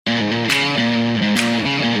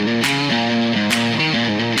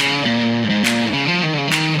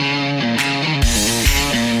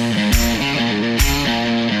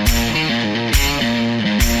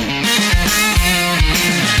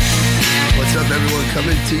up, everyone?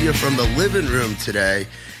 Coming to you from the living room today.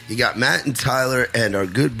 You got Matt and Tyler and our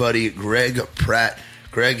good buddy Greg Pratt.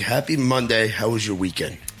 Greg, happy Monday. How was your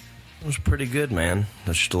weekend? It was pretty good, man.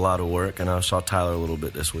 There's just a lot of work, and I saw Tyler a little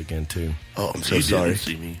bit this weekend, too. Oh, I'm so you sorry. You didn't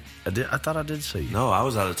see me. I thought I did see you. No, I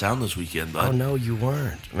was out of town this weekend, bud. Oh, no, you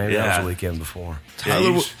weren't. Maybe that was the weekend before. Tyler,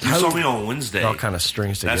 you saw me on Wednesday. It all kind of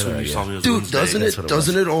strings together. That's when you saw me on Wednesday. Dude,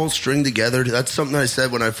 doesn't it all string together? That's something I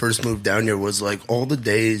said when I first moved down here, was like all the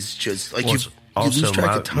days just like you lose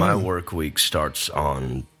track of time. My work week starts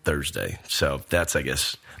on Thursday, so that's, I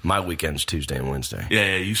guess, my weekend's Tuesday and Wednesday.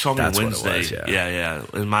 Yeah, you saw me on Wednesday. Was, yeah.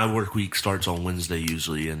 And my work week starts on Wednesday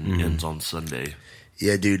usually and ends on Sunday.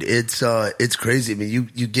 Yeah, dude, it's crazy. I mean,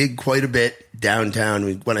 you gig quite a bit downtown. I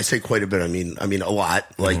mean, when I say quite a bit, I mean a lot.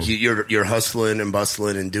 Like you're hustling and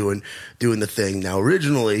bustling and doing the thing. Now,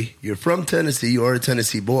 originally, you're from Tennessee. You are a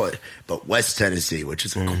Tennessee boy, but West Tennessee, which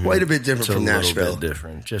is quite a bit different from Nashville. A little bit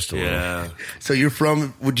different, just a little. So you're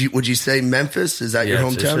from? Would you say Memphis? Is that your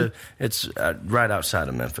hometown? It's right outside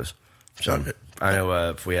of Memphis. So I know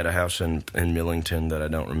if we had a house in Millington that I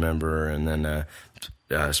don't remember, and then.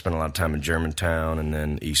 I spent a lot of time in Germantown and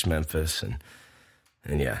then East Memphis, and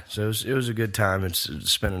yeah, so it was a good time. It's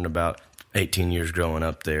spending about 18 years growing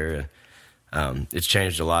up there. It's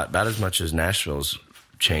changed a lot, about as much as Nashville's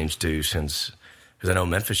changed too, since because I know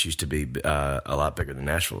Memphis used to be a lot bigger than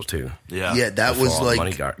Nashville too. Yeah, that before was all like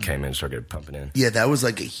money came in and started pumping in. Yeah, that was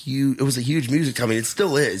like a huge music. I mean, it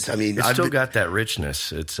still is. I mean, it's still got that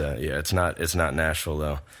richness. It's it's not Nashville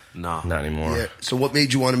though. No, not anymore. Yeah. So what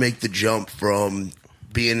made you want to make the jump from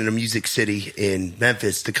being in a music city in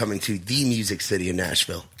Memphis to coming to the music city in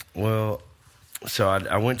Nashville? Well, so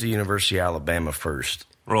I went to University of Alabama first.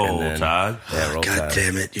 Roll Tide. Yeah, Roll Tide. God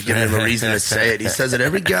damn it. You're giving him a reason to say it. He says it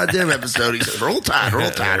every goddamn episode. He says, Roll Tide,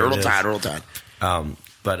 Roll Tide, Roll Tide, Roll Tide.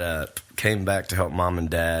 But came back to help mom and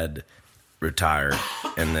dad retire.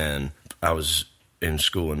 And then I was in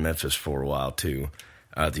school in Memphis for a while, too,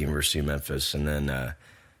 at the University of Memphis. And then...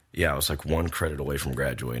 I was like one credit away from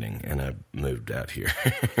graduating, and I moved out here.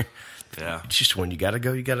 Yeah. It's just when you got to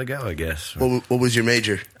go, I guess. What was your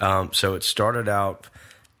major? So it started out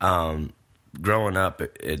growing up,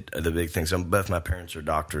 the big thing. So both my parents are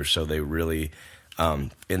doctors, so they really,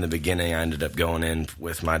 in the beginning, I ended up going in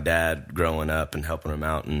with my dad growing up and helping him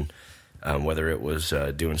out, and whether it was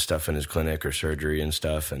doing stuff in his clinic or surgery and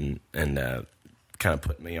stuff, and kind of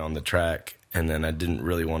put me on the track. And then I didn't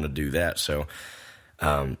really want to do that, so...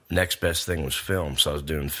 next best thing was film. So I was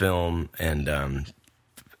doing film and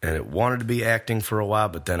it wanted to be acting for a while,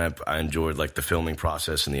 but then I enjoyed like the filming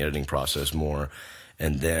process and the editing process more.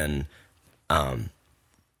 And then, I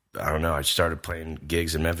don't know, I started playing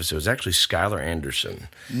gigs in Memphis. It was actually Skylar Anderson.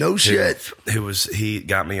 No shit. He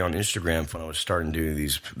got me on Instagram when I was starting to do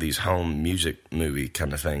these home music movie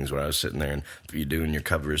kind of things where I was sitting there and you doing your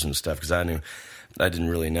covers and stuff. Cause I didn't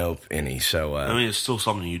really know any. So, I mean, it's still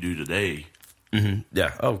something you do today. Mm-hmm.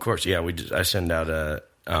 Yeah. Oh, of course. Yeah. I send out a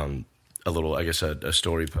little, I guess, a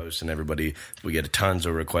story post, and we get tons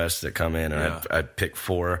of requests that come in, and I pick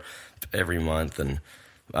 4 every month. And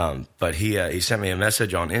but he sent me a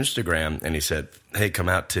message on Instagram, and he said, "Hey, come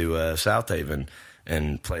out to South Haven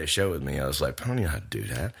and play a show with me." I was like, "I don't know how to do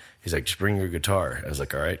that." He's like, "Just bring your guitar." I was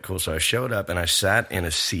like, "All right, cool." So I showed up, and I sat in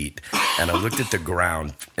a seat, and I looked at the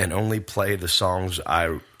ground and only played the songs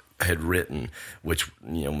I had written, which,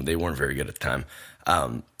 they weren't very good at the time.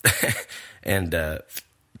 And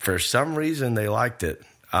for some reason they liked it.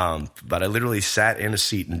 But I literally sat in a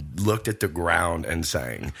seat and looked at the ground and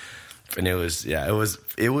sang. And it was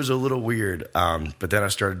a little weird. But then I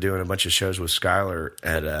started doing a bunch of shows with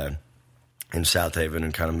Skylar in South Haven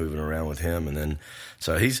and kind of moving around with him. And then,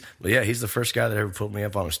 so he's the first guy that ever put me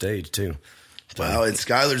up on a stage too. So, wow. And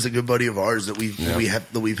Skylar's a good buddy of ours that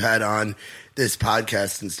we've had on this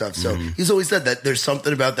podcast and stuff. So he's always said that there's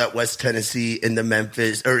something about that West Tennessee in the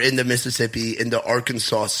Memphis or in the Mississippi, in the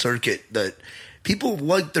Arkansas circuit that people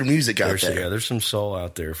like their music out there. Yeah, there's some soul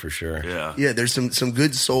out there for sure. Yeah, there's some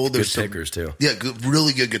good soul. There's good pickers too. Yeah,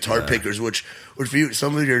 really good guitar pickers. Which for you,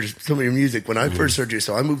 some of your music. When I first heard you,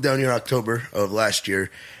 so I moved down here October of last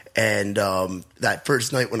year, and that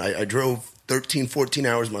first night when I drove 13, 14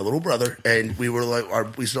 hours, my little brother, and we were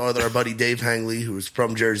like, we saw that our buddy Dave Hangley, who was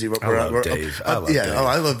from Jersey. I love Dave.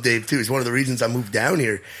 I love Dave too. He's one of the reasons I moved down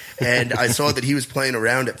here. And I saw that he was playing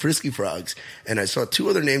around at Frisky Frogs, and I saw 2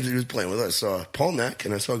 other names that he was playing with. I saw Paul Neck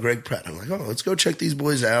and I saw Greg Pratt. I'm like, oh, let's go check these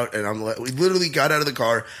boys out. And I'm like, we literally got out of the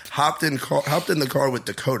car, hopped in the car with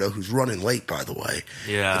Dakota, who's running late, by the way.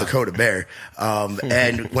 Yeah, Dakota Bear,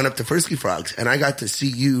 and went up to Frisky Frogs, and I got to see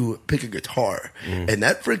you pick a guitar, and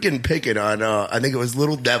that freaking picking on, I think it was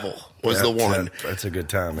Little Devil. was the one. That's a good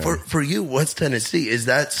time, man. For you, what's Tennessee? Is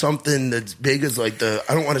that something that's big as like I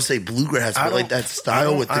don't want to say bluegrass, but like that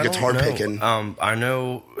style with the guitar picking? I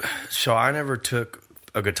know. So I never took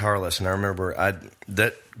a guitar lesson. I remember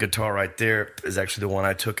that guitar right there is actually the one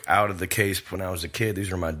I took out of the case when I was a kid.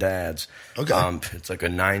 These are my dad's. Okay. It's like a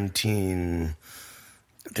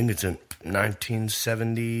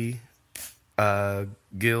 1970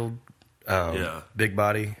 Guild. Big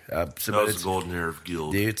body. So that was the golden era of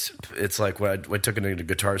Guild. It's like when I took it into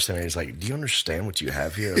Guitar Center. He's like, "Do you understand what you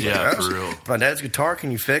have here?" Yeah, for real. My dad's guitar.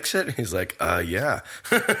 Can you fix it? He's like, "Yeah."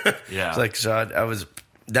 Yeah. It's like so.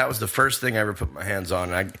 That was the first thing I ever put my hands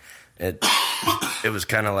on. It was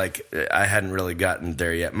kind of like I hadn't really gotten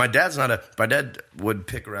there yet. My dad would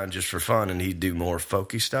pick around just for fun, and he'd do more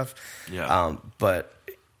folky stuff. Yeah. But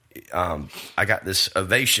I got this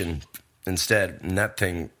Ovation instead, and that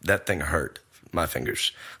thing hurt my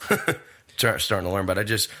fingers. Starting to learn, but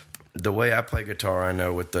the way I play guitar, I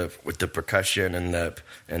know with the percussion and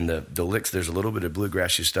the licks. There's a little bit of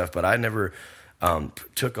bluegrassy stuff, but I never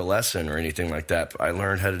took a lesson or anything like that. I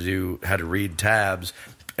learned how to read tabs,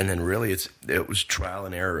 and then really it was trial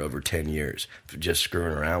and error over 10 years, just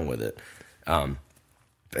screwing around with it, and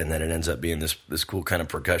then it ends up being this cool kind of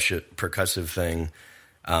percussive thing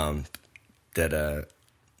that.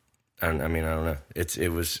 I mean, I don't know.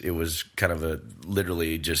 It was kind of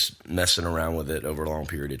literally just messing around with it over a long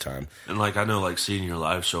period of time. And like I know, like seeing your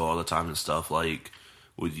live show all the time and stuff. Like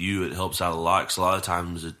with you, it helps out a lot because a lot of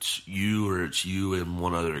times it's you and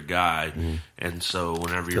one other guy, and so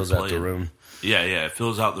whenever you're playing, fills out the room. Yeah, it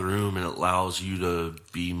fills out the room and it allows you to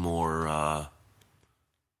be more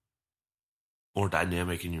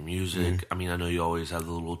dynamic in your music. I mean, I know you always have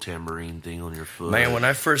the little tambourine thing on your foot. Man, when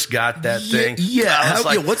I first got that thing,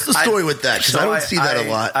 what's the story with that? Because I don't see that a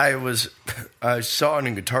lot. I saw it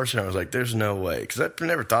in Guitar Center. I was like, "There's no way," because I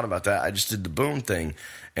never thought about that. I just did the boom thing,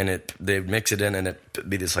 and they'd mix it in, and it'd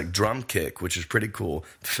be this like drum kick, which is pretty cool.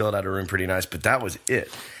 Filled out a room pretty nice, but that was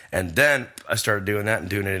it. And then I started doing that and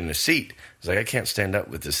doing it in a seat. I was like, I can't stand up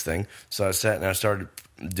with this thing, so I sat and I started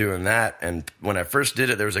doing that. And when I first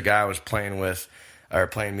did it, there was a guy I was playing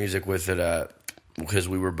music with because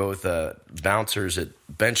we were both bouncers at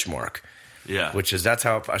Benchmark. Yeah. That's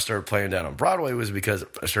how I started playing down on Broadway, was because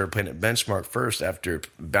I started playing at Benchmark first after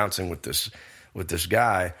bouncing with this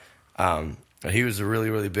guy. He was a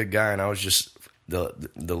really, really big guy, and I was just the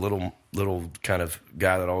little kind of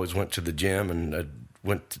guy that always went to the gym and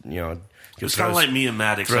went, It's kind of like me and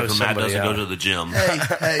Matt, except for Matt doesn't go to the gym.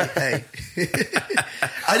 Hey.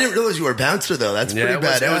 I didn't realize you were a bouncer, though. That's pretty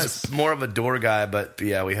badass. It was more of a door guy, but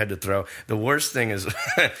yeah, we had to throw. The worst thing is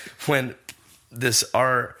when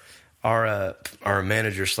our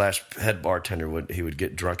manager / head bartender would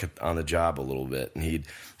get drunk on the job a little bit, and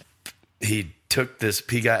he took this.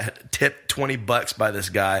 He got tipped $20 by this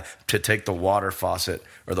guy to take the water faucet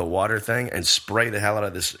or the water thing and spray the hell out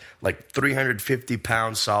of this like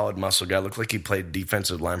 350-pound solid muscle guy. Looked like he played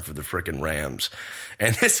defensive line for the frickin' Rams.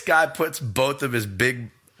 And this guy puts both of his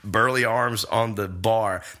big burly arms on the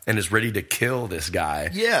bar and is ready to kill this guy.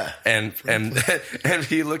 Yeah. And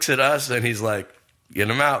he looks at us and he's like, "Get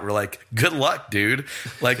him out." We're like, "Good luck, dude."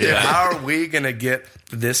 Like, how are we going to get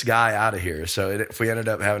this guy out of here? So if we ended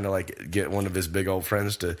up having to like get one of his big old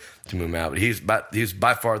friends to move him out. But he's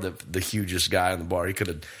by far the hugest guy in the bar. He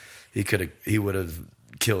would have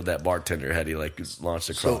killed that bartender had he like launched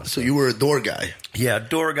across. So you were a door guy. Yeah,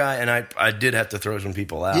 door guy, and I did have to throw some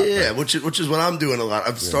people out. Yeah, which is what I'm doing a lot.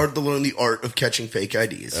 I've started to learn the art of catching fake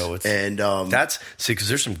IDs. Because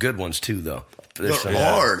there's some good ones too, though.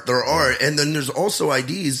 There are, and then there's also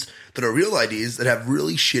IDs that are real IDs that have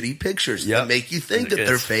really shitty pictures that make you think that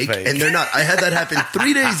they're fake, and they're not. I had that happen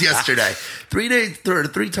 3 days yesterday.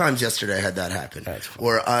 3 times yesterday I had that happen.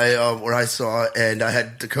 Where I saw, and I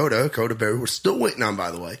had Dakota Berry, we're still waiting on,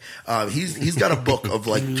 by the way. He's got a book of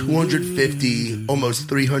like 250, almost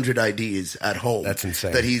 300 IDs at home. That's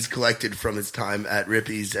insane. That he's collected from his time at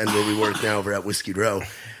Rippy's and where we work now over at Whiskey Row.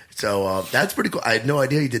 So that's pretty cool. I had no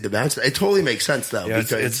idea he did the bounce. It totally makes sense though. Yeah,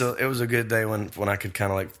 because it was a good day when I could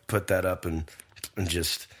kind of like put that up and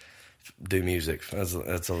just do music. When did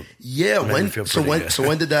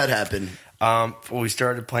that happen? We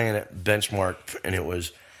started playing at Benchmark, and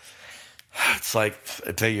it's like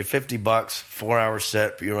I tell you $50, 4-hour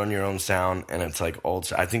set. You run your own sound, and it's like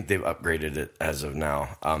old. I think they've upgraded it as of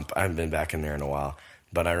now. I haven't been back in there in a while,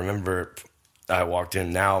 but I remember I walked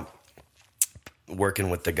in now. Working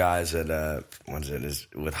with the guys at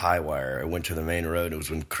with Highwire. I went to the main road. It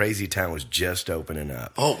was when Crazy Town was just opening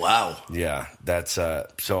up. Oh wow! Yeah, that's so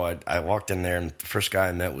I walked in there, and the first guy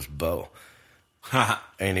I met was Bo,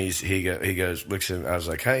 And he goes, looks at him. I was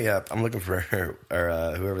like, hey, I'm looking for her,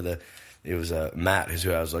 or whoever it was Matt is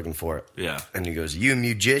who I was looking for. Yeah. And he goes, you a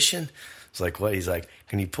musician? It's like, what? He's like,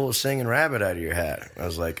 can you pull a singing rabbit out of your hat? I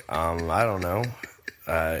was like, I don't know.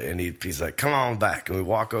 And he's like, come on back. And we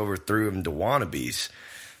walk over through him to Wannabes,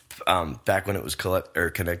 back when it was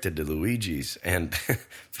connected to Luigi's. And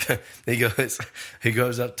he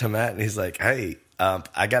goes up to Matt and he's like, hey,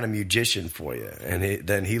 I got a musician for you. And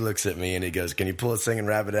then he looks at me and he goes, can you pull a singing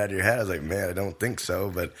rabbit out of your hat? I was like, man, I don't think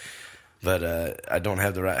so, but I don't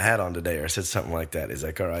have the right hat on today, or I said something like that. He's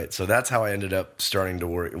like, all right. So that's how I ended up starting to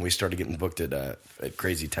work, and we started getting booked at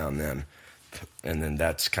Crazy Town then. And then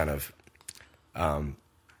that's kind of,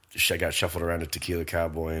 I got shuffled around to Tequila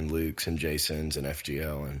Cowboy and Luke's and Jason's and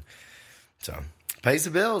FGL, and so pays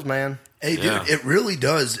the bills, man. Hey, dude, it really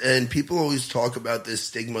does. And people always talk about this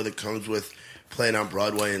stigma that comes with playing on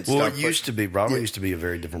Broadway and stuff. Well, it used to be. Broadway used to be a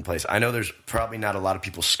very different place. I know there's probably not a lot of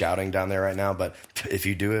people scouting down there right now, but if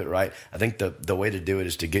you do it right, I think the way to do it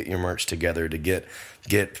is to get your merch together, to get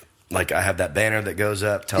like I have that banner that goes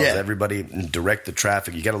up, tells everybody, and direct the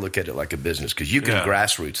traffic. You got to look at it like a business because you can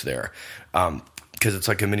grassroots there. Because it's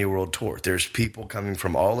like a mini world tour. There's people coming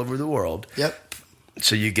from all over the world. Yep.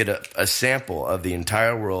 So you get a sample of the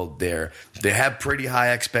entire world there. They have pretty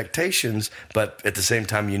high expectations, but at the same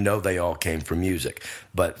time, they all came from music.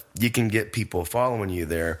 But you can get people following you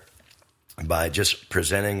there by just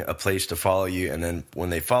presenting a place to follow you, and then when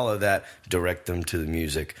they follow that, direct them to the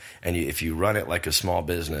music. And if you run it like a small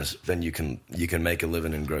business, then you can make a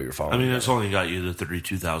living and grow your following. I mean, it's only got you the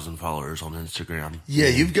 32,000 followers on Instagram. Yeah,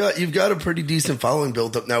 you've got a pretty decent following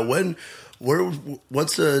built up now.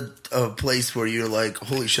 What's a place where you're like,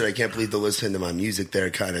 holy shit, I can't believe they're listening to my music there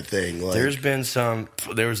kind of thing? Like,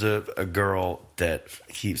 there was a girl that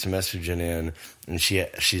keeps messaging in, and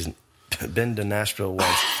she's been to Nashville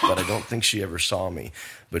once, but I don't think she ever saw me.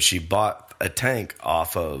 But she bought a tank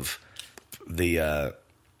off of the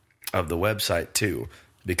website too,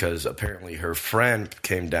 because apparently her friend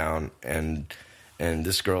came down, and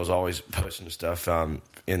this girl's always posting stuff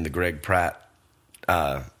in the Greg Pratt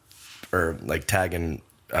or like tagging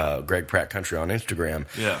Greg Pratt Country on Instagram.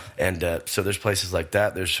 Yeah. And so there's places like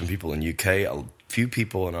that. There's some people in UK, a few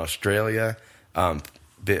people in Australia.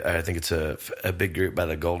 I think it's a big group by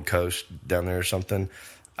the Gold Coast down there or something.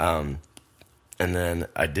 And then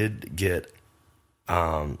I did get,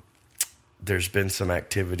 there's been some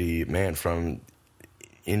activity, man, from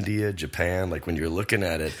India, Japan, like when you're looking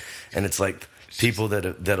at it, and it's like people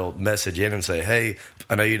that'll message in and say, hey,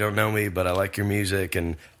 I know you don't know me, but I like your music,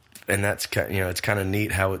 and that's it's kind of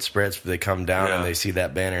neat how it spreads. They come down and they see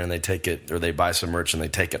that banner and they take it, or they buy some merch and they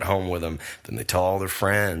take it home with them. Then they tell all their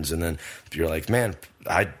friends, and then you're like, man,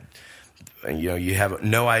 you have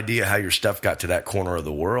no idea how your stuff got to that corner of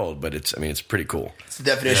the world, but it's pretty cool. It's the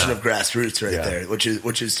definition of grassroots right there,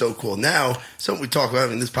 which is so cool. Now, something we talk about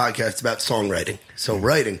in this podcast is about songwriting. So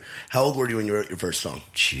writing, how old were you when you wrote your first song?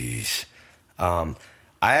 Jeez. I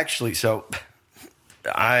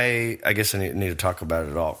guess I need to talk about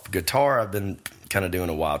it all. Guitar, I've been kind of doing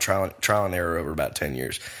a while, trial and error over about 10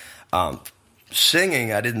 years.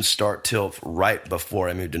 Singing, I didn't start till right before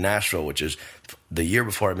I moved to Nashville, which is the year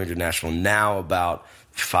before I moved to Nashville, now about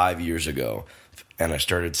 5 years ago. And I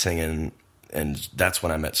started singing, and that's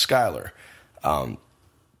when I met Skylar.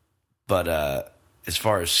 But as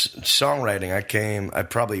far as songwriting, I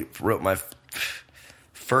probably wrote my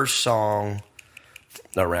first song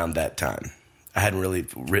around that time. I hadn't really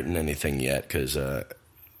written anything yet because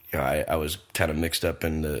I was kind of mixed up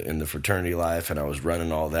in the fraternity life, and I was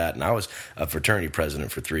running all that, and I was a fraternity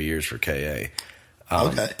president for 3 years for KA.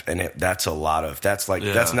 Okay, and that's not a lot of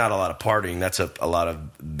partying. That's a lot of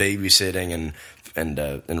babysitting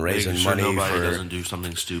and raising sure money nobody for doesn't do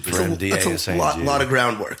something stupid. For MDA that's and a St. lot of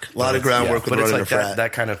groundwork. A lot of groundwork with running a frat.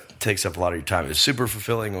 That kind of takes up a lot of your time. It's super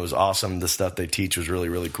fulfilling. It was awesome. The stuff they teach was really,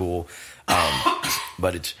 really cool.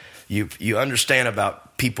 But it's you understand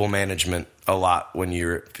about people management a lot when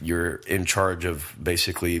you're in charge of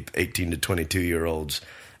basically 18 to 22-year-olds,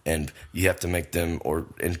 and you have to make them or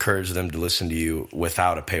encourage them to listen to you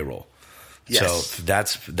without a payroll. Yes. So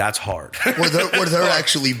that's hard. Or they're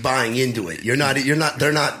actually buying into it. They're not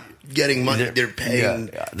getting money. They're paying.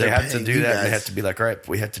 Yeah. They have to do that. And they have to be like, all right,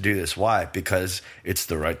 we have to do this. Why? Because it's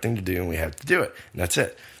the right thing to do, and we have to do it. And that's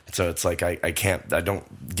it. So it's like I can't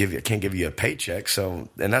give you a paycheck. So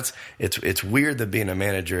it's weird that being a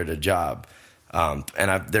manager at a job. And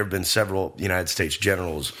there have been several United States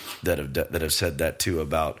generals that have said that too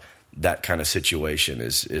about that kind of situation.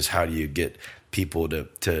 Is how do you get people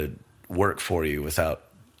to work for you without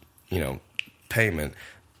payment?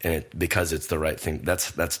 because it's the right thing.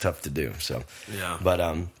 That's tough to do. So yeah, but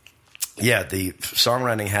the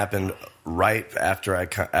songwriting happened right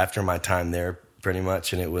after my time there, pretty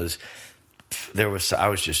much, and I was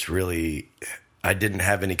just really, I didn't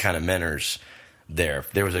have any kind of mentors there.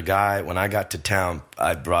 There was a guy, when I got to town,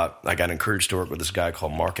 I got encouraged to work with this guy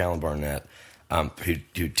called Mark Allen Barnett,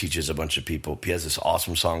 who teaches a bunch of people. He has this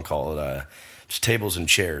awesome song called it's Tables and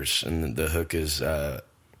Chairs, and the hook is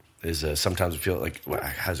sometimes it feels like,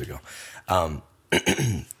 how's it go?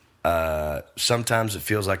 Sometimes it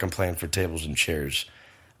feels like I'm playing for tables and chairs.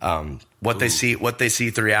 What they see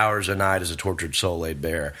 3 hours a night is a tortured soul laid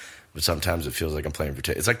bare. But sometimes it feels like I'm playing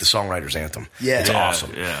for. It's like the songwriter's anthem. Yeah, it's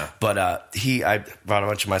awesome. Yeah. But I brought a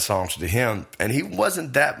bunch of my songs to him, and he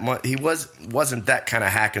wasn't that much. Wasn't that kind of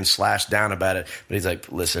hack and slash down about it. But he's like,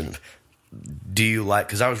 listen, do you like?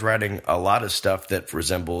 Because I was writing a lot of stuff that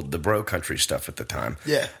resembled the bro country stuff at the time.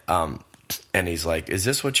 Yeah. And he's like, is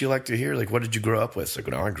this what you like to hear? Like, what did you grow up with? It's like,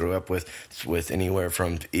 no, I grew up with anywhere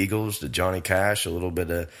from Eagles to Johnny Cash, a little bit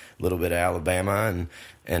of Alabama,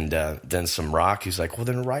 and then some rock. He's like, well,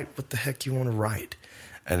 then write what the heck you want to write.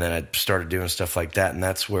 And then I started doing stuff like that, and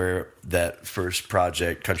that's where that first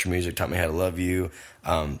project, Country Music Taught Me How to Love You,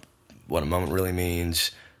 What a Moment Really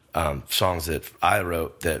Means, songs that I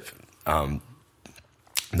wrote that.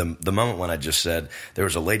 The moment when I just said, there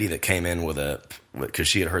was a lady that came in because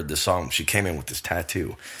she had heard this song. She came in with this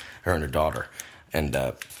tattoo, her and her daughter. And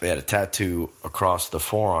they had a tattoo across the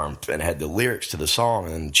forearm and had the lyrics to the song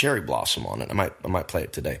and cherry blossom on it. I might play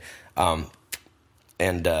it today.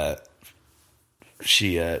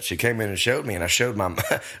 She came in and showed me, and I showed my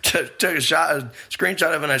took a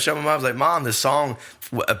screenshot of it, and I showed my mom. I was like, Mom, this song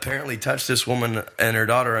apparently touched this woman and her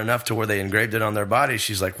daughter enough to where they engraved it on their body.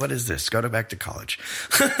 She's like, what is this? Go back to college.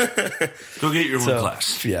 Go get your own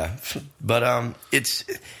class. Yeah. But it's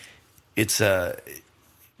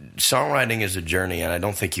songwriting is a journey, and I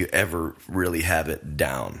don't think you ever really have it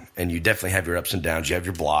down. And you definitely have your ups and downs. You have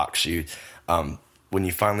your blocks. When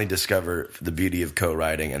you finally discover the beauty of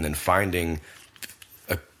co-writing and then finding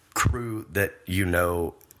a crew that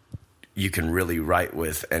you can really write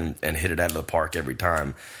with and hit it out of the park every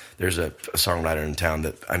time. There's a songwriter in town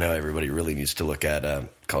that I know everybody really needs to look at.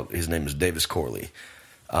 His name is Davis Corley,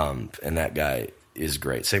 and that guy is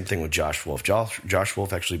great. Same thing with Josh Wolf. Josh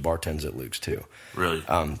Wolf actually bartends at Luke's too. Really?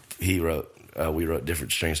 We wrote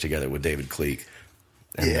Different Strings together with David Cleek.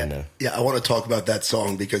 And I want to talk about that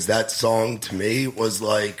song, because that song to me was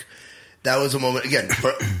like, that was a moment, again,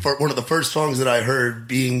 for one of the first songs that I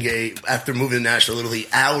heard after moving to Nashville, literally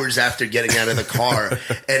hours after getting out of the car.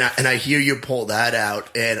 and I hear you pull that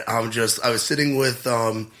out, and I was sitting with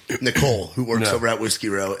Nicole, who works over at Whiskey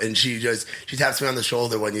Row, and she taps me on the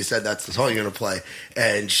shoulder when you said that's the song you're going to play.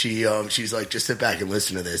 And she's like, just sit back and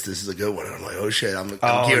listen to this. This is a good one. And I'm like, oh shit, I'm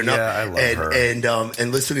gearing up. I love her.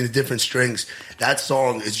 And listening to Different Strings, that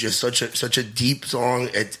song is just such a deep song.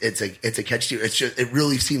 It's a catchy. It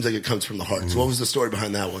really seems like it comes from the heart. So what was the story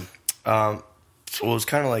behind that one? Well, it was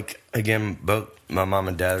kind of like, again, both my mom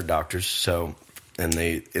and dad are doctors. So, in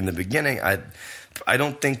the beginning, I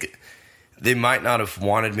don't think they might not have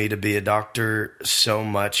wanted me to be a doctor so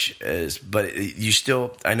much but you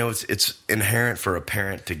still, I know it's inherent for a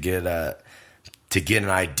parent to get an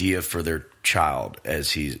idea for their child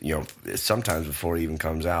as he's, sometimes before he even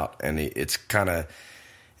comes out. And it's kind of,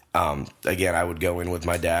 again, I would go in with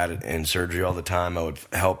my dad in surgery all the time. I would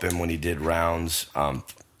help him when he did rounds.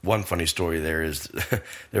 One funny story there is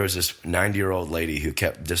there was this 90-year-old lady who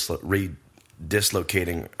kept dislocating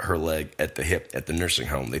her leg at the hip at the nursing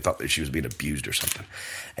home. They thought that she was being abused or something.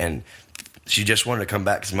 And she just wanted to come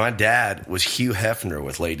back because my dad was Hugh Hefner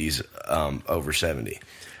with ladies over 70.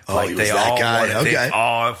 Oh, like they all they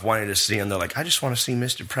all wanted to see him. They're like, I just want to see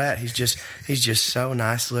Mr. Pratt. He's just so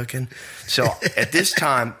nice looking. So at this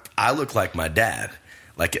time, I look like my dad,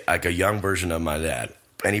 like a young version of my dad.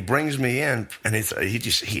 And he brings me in, and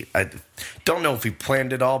I don't know if he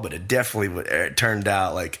planned it all, but it definitely turned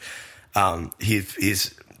out like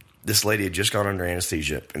this lady had just gone under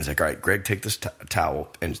anesthesia, and he's like, all right, Greg, take this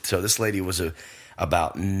towel. And so this lady was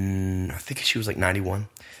about I think she was like 91.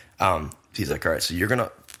 He's like, all right, so you're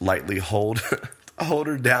gonna lightly hold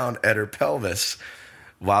her down at her pelvis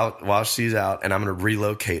while she's out, and I'm gonna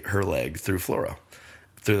relocate her leg through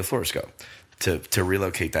the fluoroscope to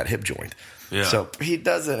relocate that hip joint. Yeah. So he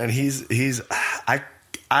does it, and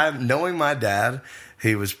I'm knowing my dad.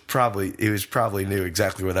 He probably knew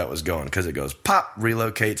exactly where that was going, because it goes pop,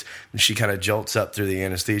 relocates, and she kind of jolts up through the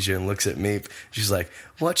anesthesia and looks at me. She's like,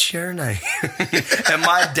 "What's your name?" And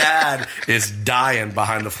my dad is dying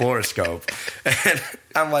behind the fluoroscope, and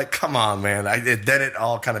I'm like, "Come on, man!" Then it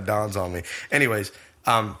all kind of dawns on me. Anyways,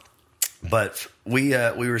 But we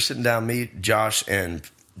were sitting down, me, Josh, and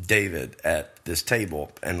David at this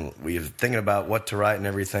table, and we were thinking about what to write and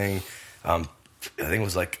everything. I think it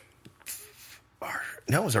was like,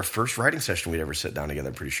 it was our first writing session we'd ever sit down together,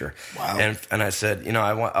 I'm pretty sure. Wow. And I said,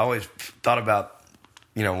 I always thought about,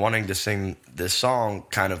 wanting to sing this song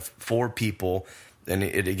kind of for people. And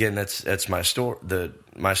it again, that's my story,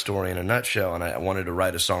 my story in a nutshell. And I wanted to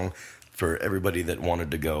write a song for everybody that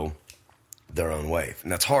wanted to go their own way.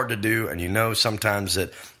 And that's hard to do. And sometimes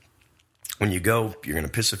that when you go, you're going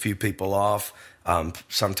to piss a few people off.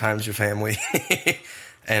 Sometimes your family.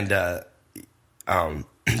 And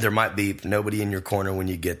there might be nobody in your corner when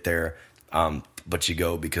you get there. But you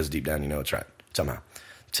go because deep down you know it's right somehow.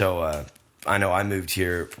 So I know I moved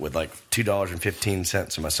here with like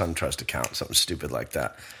 $2.15 in my SunTrust account, something stupid like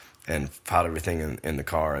that, and filed everything in the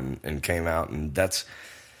car and came out. And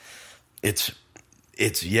it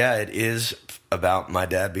is about my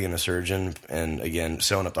dad being a surgeon and, again,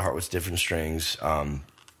 sewing up the heart with different strings.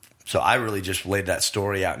 So I really just laid that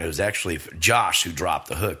story out, and it was actually Josh who dropped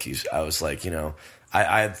the hook. I was like,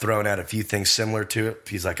 I had thrown out a few things similar to it.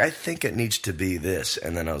 He's like, I think it needs to be this.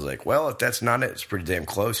 And then I was like, well, if that's not it, it's pretty damn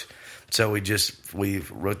close. So we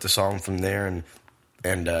wrote the song from there, and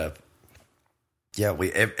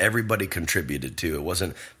everybody contributed too. It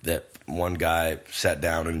wasn't that one guy sat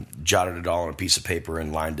down and jotted it all on a piece of paper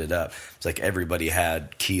and lined it up. It's like everybody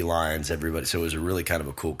had key lines. So it was a really kind of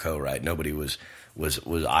a cool co-write. Nobody was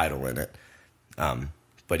idle in it.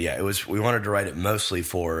 But yeah, we wanted to write it mostly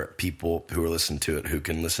for people who were listening to it, who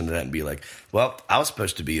can listen to that and be like, well, I was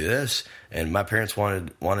supposed to be this, and my parents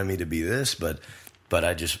wanted me to be this, but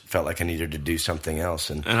I just felt like I needed to do something else.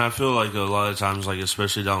 And I feel like a lot of times, like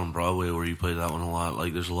especially down on Broadway where you play that one a lot,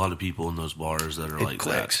 like there's a lot of people in those bars that are like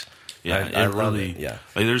clicks. That. Yeah, I love it. Yeah,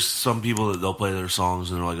 like there's some people that they'll play their songs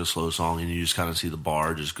and they're like a slow song, and you just kind of see the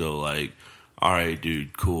bar just go like, all right,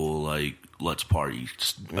 dude, cool, like let's party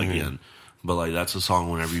again. But like that's a song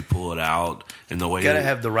whenever you pull it out, and the way you gotta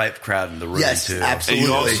have the right crowd in the room. Yes, too. absolutely.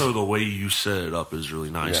 And also the way you set it up is really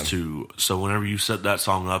nice too. So whenever you set that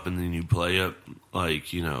song up and then you play it, like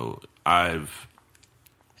I've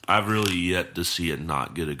really yet to see it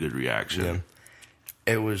not get a good reaction.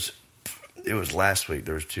 Yeah. It was last week.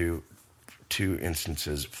 There was two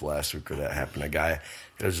instances last week where that happened.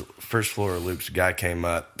 It was first floor of Luke's. A guy came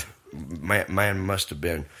up. Man must have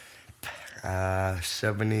been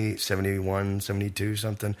 70, 71, 72,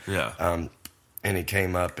 something. Yeah. And he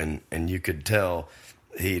came up, and you could tell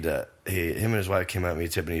him and his wife came up and he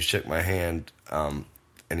tipped, and he shook my hand, and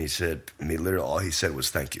he said, literally all he said was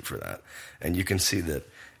thank you for that. And you can see that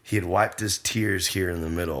he had wiped his tears here in the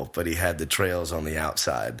middle, but he had the trails on the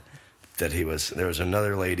outside. There was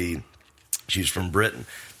another lady, she's from Britain.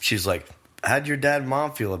 She's like, how'd your dad and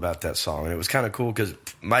mom feel about that song? And it was kind of cool because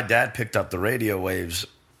my dad picked up the radio waves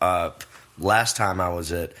last time I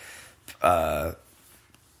was at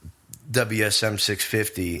WSM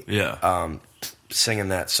 650, singing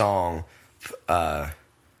that song,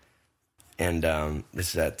 and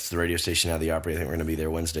that's the radio station out of the Opry. I think we're going to be there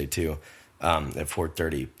Wednesday too, at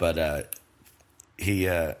 4:30. But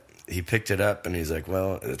he picked it up and he's like,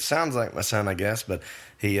 "Well, it sounds like my son, I guess." But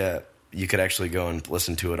you could actually go and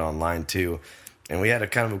listen to it online too. And we had a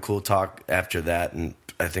kind of a cool talk after that, and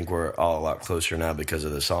I think we're all a lot closer now because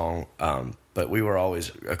of the song. But we were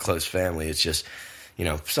always a close family. It's just,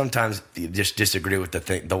 sometimes you just disagree with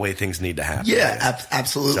the way things need to happen. Yeah,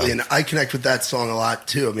 absolutely. So, and I connect with that song a lot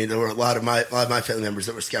too. I mean, there were a lot of my family members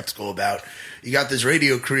that were skeptical about, you got this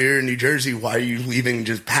radio career in New Jersey, why are you leaving,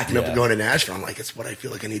 just packing up and going to Nashville? I'm like, it's what I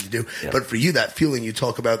feel like I need to do. Yeah. But for you, that feeling, you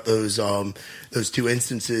talk about those two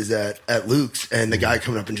instances at Luke's, and the guy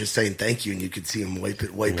coming up and just saying thank you, and you could see him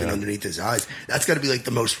wiping underneath his eyes. That's got to be like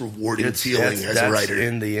the most rewarding feeling as a writer.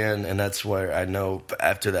 In the end, and that's where I know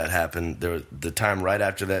after that happened, the time right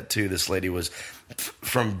after that too, this lady was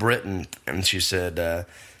from Britain, and she said, I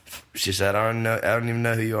don't even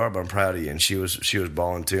know who you are, but I'm proud of you. And she was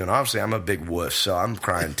bawling too. And obviously I'm a big wuss, so I'm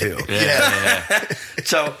crying too. Yeah.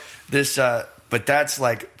 So this, but that's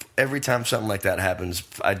like every time something like that happens,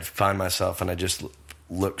 I find myself and I just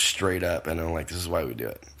look straight up and I'm like, this is why we do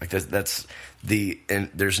it. Like and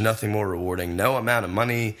there's nothing more rewarding. No amount of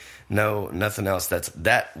money, nothing else.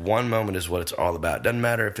 That one moment is what it's all about. It doesn't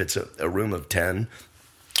matter if it's a room of 10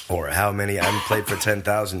 or how many. I haven't played for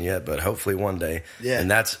 10,000 yet, but hopefully one day. Yeah.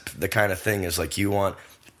 And that's the kind of thing is like you want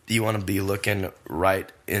to be looking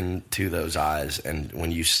right into those eyes, and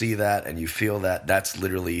when you see that and you feel that, that's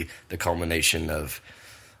literally the culmination of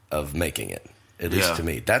making it. At least to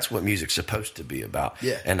me, that's what music's supposed to be about.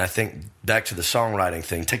 Yeah. And I think back to the songwriting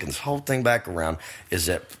thing, taking this whole thing back around, is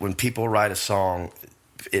that when people write a song,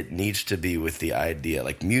 it needs to be with the idea.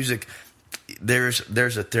 Like music, there's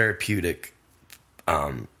a therapeutic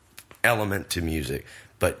element to music,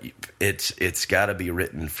 but it's got to be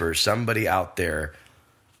written for somebody out there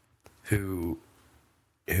who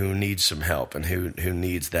needs some help and who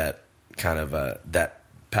needs that kind of that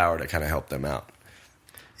power to kind of help them out.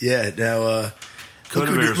 Yeah. Now,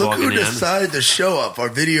 look who decided to show up. Our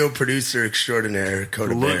video producer extraordinaire,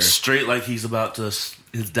 Coda Bear. Looks straight like he's about to.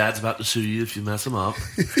 His dad's about to sue you if you mess him up.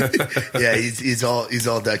 Yeah, he's all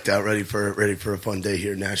decked out, ready for a fun day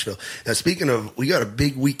here in Nashville. Now, speaking of, we got a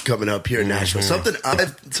big week coming up here in Nashville. Something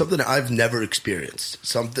I've never experienced.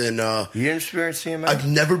 Something you didn't experience CMA? I've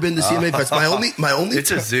never been to CMA Fest. My only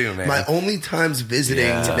it's a zoo, man. My only times visiting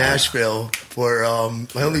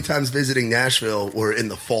Nashville were in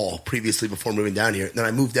the fall, previously before moving down here. And then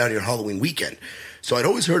I moved down here Halloween weekend. So I'd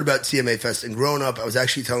always heard about CMA Fest, and growing up, I was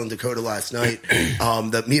actually telling Dakota last night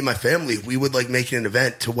that me and my family, we would like make it an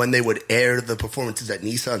event to when they would air the performances at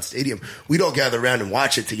Nissan Stadium. We'd all gather around and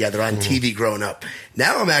watch it together on TV growing up.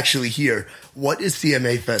 Now I'm actually here. What is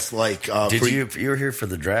CMA Fest like? You were here for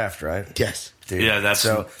the draft, right? Yes. Dude. Yeah, that's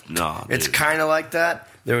it's kind of like that.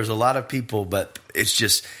 There was a lot of people, but it's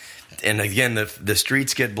just, and again, the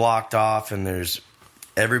streets get blocked off, and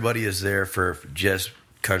everybody is there for just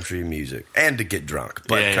country music and to get drunk,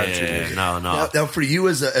 but country music. No. Now, for you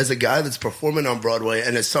as a guy that's performing on Broadway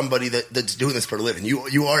and as somebody that's doing this for a living,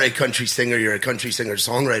 you are a country singer. You're a country singer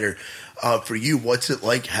songwriter. For you, what's it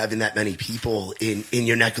like having that many people in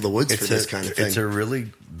your neck of the woods for this kind of thing? It's a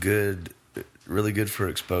really good for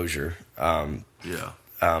exposure.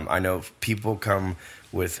 I know people come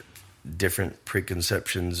with different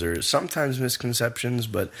preconceptions or sometimes misconceptions,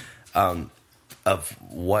 but of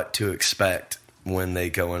what to expect when they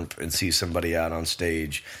go and see somebody out on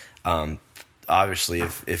stage. Obviously,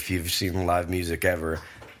 if you've seen live music ever,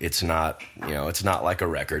 it's not like a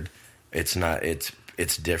record. It's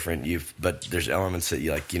different. But there's elements that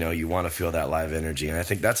you want to feel that live energy. And I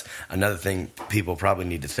think that's another thing people probably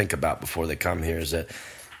need to think about before they come here, is that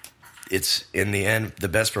it's, in the end, the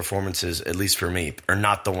best performances, at least for me, are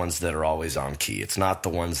not the ones that are always on key. It's not the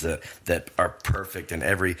ones that are perfect and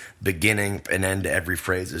every beginning and end to every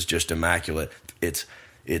phrase is just immaculate. It's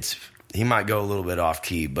he might go a little bit off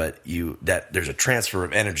key, but there's a transfer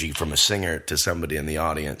of energy from a singer to somebody in the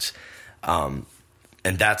audience, and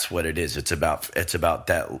that's what it is. It's about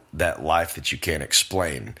that life that you can't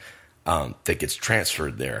explain, that gets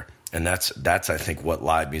transferred there. And that's I think what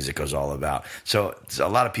live music is all about. So a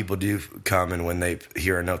lot of people do come, and when they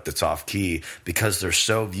hear a note that's off key, because they're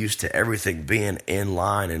so used to everything being in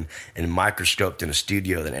line and microscoped in a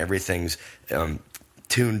studio, that everything's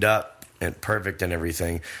tuned up and perfect and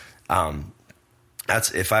everything.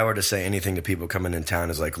 That's, if I were to say anything to people coming in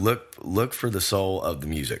town, is like, look for the soul of the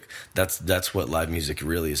music. That's what live music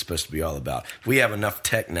really is supposed to be all about. We have enough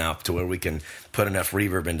tech now to where we can put enough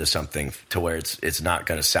reverb into something to where it's not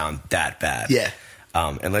going to sound that bad. Yeah.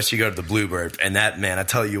 Unless you go to the Bluebird, and that, man, I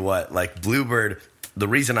tell you what, like Bluebird, the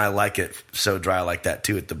reason I like it so dry like that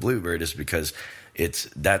too at the Bluebird is because it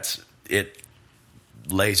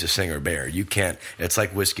lays a singer bare. You can't. It's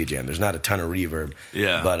like Whiskey Jam. There's not a ton of reverb.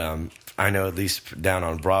 Yeah. But I know at least down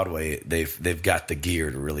on Broadway, they've got the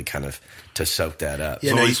gear to really kind of to soak that up.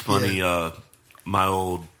 It's always funny. Yeah. My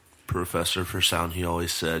old professor for sound, he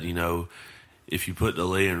always said, if you put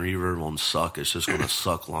delay and reverb on suck, it's just going to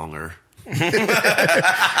suck longer. Now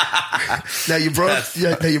you brought up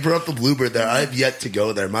the Bluebird there. I have yet to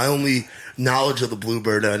go there. My only knowledge of the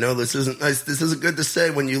Bluebird, and I know this isn't nice, this isn't good to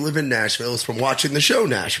say when you live in Nashville, is from watching the show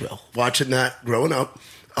Nashville, watching that growing up.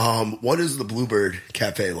 What is the Bluebird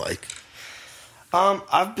Cafe like?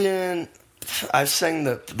 I've sang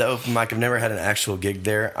the open mic. I've never had an actual gig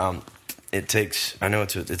there. It takes, I know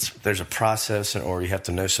there's a process, or you have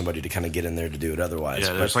to know somebody to kind of get in there to do it otherwise.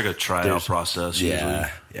 Yeah, there's like a tryout process usually.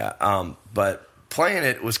 Yeah. But playing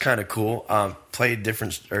it was kind of cool. Played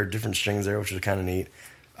different strings there, which was kind of neat.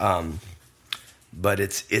 But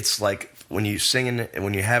it's like when you sing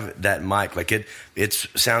when you have that mic, like it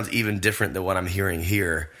sounds even different than what I'm hearing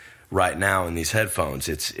here right now in these headphones.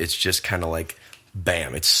 It's just kind of like,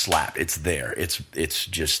 bam, it's slap, it's there. It's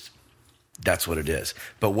just, that's what it is.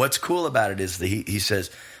 But what's cool about it is that he says,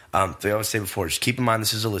 they always say before, just keep in mind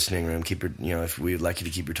this is a listening room. Keep your, if we'd like you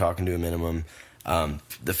to keep your talking to a minimum.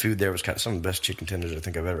 The food there was kind of some of the best chicken tenders I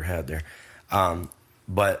think I've ever had there.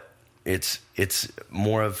 But it's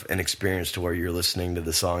more of an experience to where you're listening to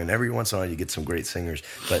the song, and every once in a while you get some great singers,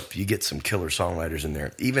 but you get some killer songwriters in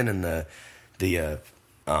there. Even in the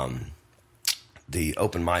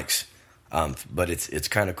open mics. But it's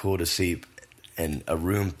kind of cool to see in a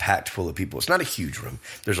room packed full of people. It's not a huge room.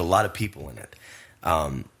 There's a lot of people in it.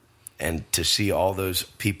 And to see all those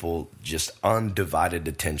people just undivided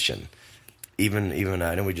attention. Even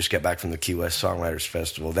I know we just got back from the Key West Songwriters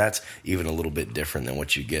Festival. That's even a little bit different than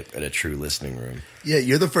what you get at a true listening room. Yeah,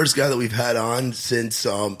 you're the first guy that we've had on since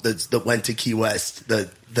that went to Key West.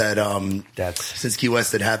 Since Key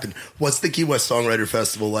West had happened. What's the Key West Songwriter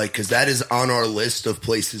Festival like? Because that is on our list of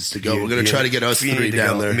places to go. We're going to try to get us three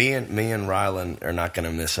down there. Me and Rylan are not going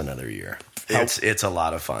to miss another year. It's a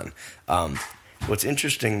lot of fun. What's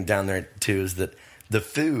interesting down there too is that the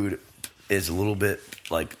food is a little bit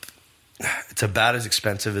like. It's about as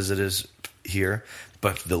expensive as it is here,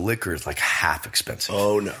 but the liquor is like half expensive.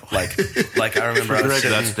 Oh no! Like I remember, I was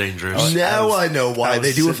that's dangerous. Now I know why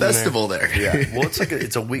they do a festival there. Yeah, well,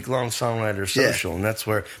 it's a week-long songwriter social, and that's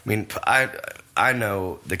where I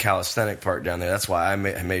know the calisthenic part down there. That's why I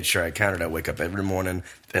made sure I counted. I wake up every morning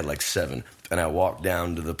at like 7, and I walk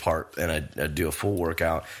down to the park and I do a full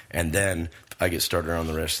workout, and then I get started on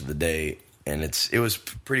the rest of the day. And it was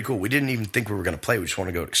pretty cool. We didn't even think we were going to play. We just want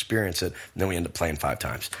to go experience it. And then we end up playing 5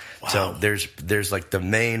 times. Wow. So there's like the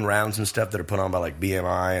main rounds and stuff that are put on by like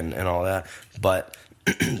BMI and all that. But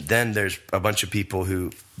then there's a bunch of people who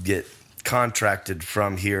get contracted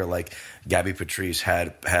from here. Like Gabby Patrice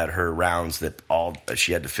had her rounds that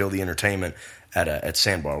she had to fill the entertainment at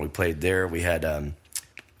Sandbar. We played there. We had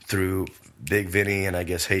through Big Vinny and I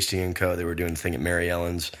guess Hasty and Co. They were doing the thing at Mary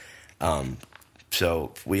Ellen's.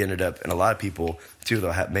 So we ended up, and a lot of people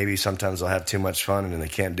too, maybe sometimes they'll have too much fun and then they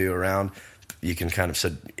can't do a round. You can kind of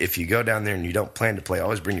say, if you go down there and you don't plan to play,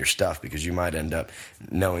 always bring your stuff because you might end up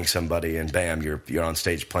knowing somebody and bam, you're on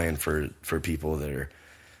stage playing for people that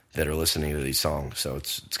are listening to these songs. So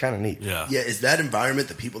it's kind of neat. Yeah. Is that environment,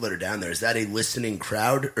 the people that are down there, is that a listening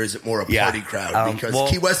crowd or is it more a party crowd?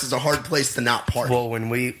 Because Key West is a hard place to not party. Well,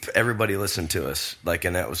 when everybody listened to us,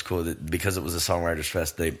 and that was cool because it was a Songwriters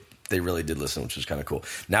Fest, they really did listen, which was kind of cool.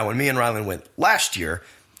 Now, when me and Rylan went last year,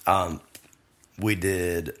 we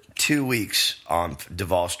did 2 weeks on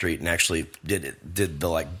Duval Street and actually did the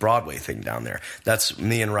like Broadway thing down there. That's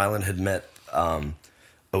me and Rylan had met.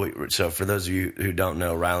 So for those of you who don't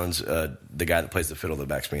know, Rylan's the guy that plays the fiddle that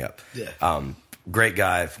backs me up. Yeah. Great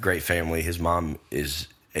guy, great family. His mom is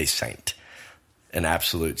a saint. An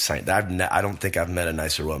absolute saint. I don't think I've met a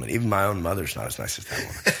nicer woman. Even my own mother's not as nice as that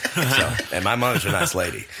woman. And my mother's a nice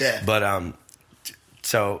lady. Yeah. But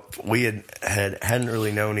so we hadn't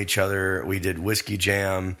really known each other. We did Whiskey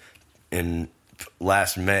Jam in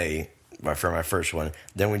last May for my first one.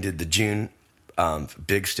 Then we did the June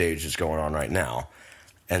big stage that's going on right now.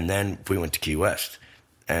 And then we went to Key West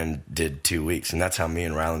and did 2 weeks. And that's how me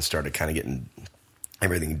and Rylan started kind of getting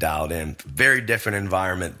everything dialed in. Very different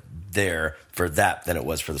environment there for that than it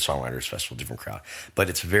was for the Songwriters Festival, different crowd. But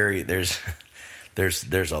it's there's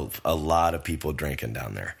a lot of people drinking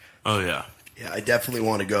down there. Oh yeah. Yeah, I definitely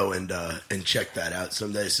want to go and check that out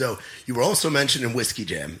someday. So you were also mentioning Whiskey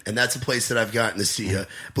Jam, and that's a place that I've gotten to see. I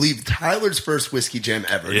believe Tyler's first Whiskey Jam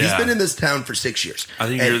ever. Yeah. He's been in this town for 6 years. I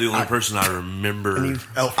think you're the only person I remember.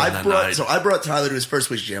 I brought Tyler to his first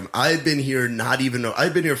Whiskey Jam. I've been here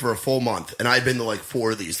I've been here for a full month, and I've been to like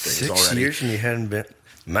 4 of these things already. 6 years and you hadn't been.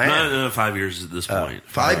 Man. No, 5 years at this point.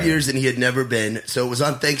 5 years and he had never been. So it was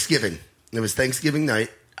on Thanksgiving. It was Thanksgiving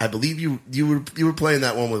night. I believe you were playing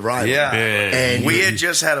that one with Ryan. Yeah. And we had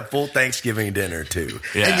just had a full Thanksgiving dinner too.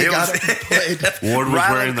 Yeah. And you got Ward was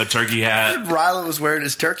wearing the turkey hat. Rylan was wearing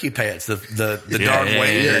his turkey pants. The dark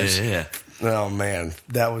waders. Yeah. Oh man,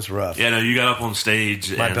 that was rough. Yeah, no, you got up on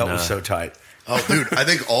stage. My belt was so tight. Oh, dude, I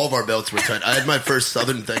think all of our belts were tight. I had my first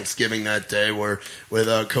Southern Thanksgiving that day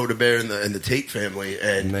with Coda Bear and the Tate family.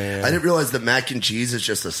 And man. I didn't realize that mac and cheese is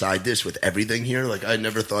just a side dish with everything here. Like, I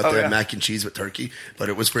never thought they had mac and cheese with turkey, but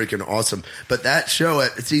it was freaking awesome. But that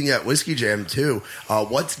seeing you at Whiskey Jam, too,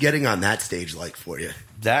 what's getting on that stage like for you?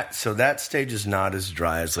 That stage is not as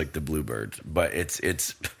dry as, like, the Bluebird, but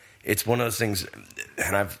it's one of those things,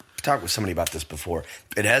 and I've talked with somebody about this before.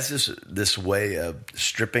 It has this way of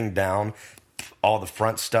stripping down all the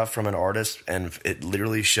front stuff from an artist, and it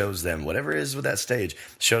literally shows them whatever it is with that stage,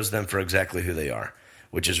 shows them for exactly who they are,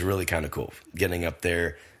 which is really kind of cool. Getting up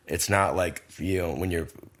there, it's not like, you know,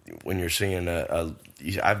 when you're seeing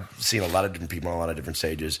I've seen a lot of different people on a lot of different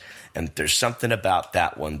stages, and there's something about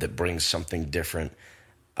that one that brings something different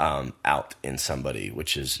out in somebody,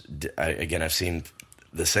 which is, again, I've seen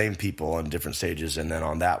the same people on different stages, and then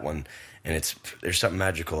on that one, and there's something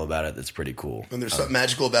magical about it that's pretty cool. And there's something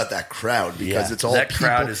magical about that crowd because it's all that people.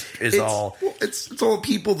 Crowd is all it's all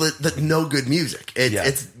people that know good music.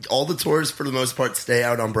 It's all the tours for the most part stay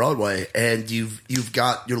out on Broadway, and you've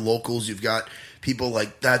got your locals, you've got people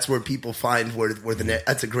like that's where people find where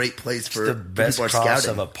that's a great place for the best people are cross scouting.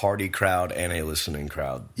 of a party crowd and a listening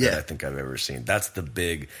crowd that I think I've ever seen. That's the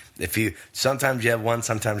big. Sometimes you have one,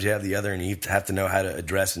 sometimes you have the other, and you have to know how to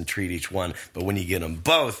address and treat each one. But when you get them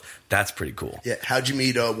both, that's pretty cool. Yeah. How'd you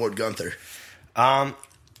meet Ward Gunther? I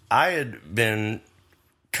had been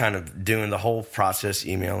kind of doing the whole process,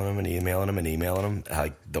 emailing them,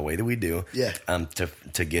 like the way that we do,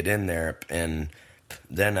 to get in there, and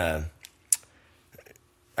then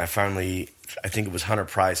I finally, I think it was Hunter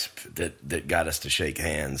Price that got us to shake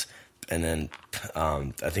hands, and then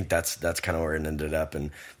I think that's kind of where it ended up,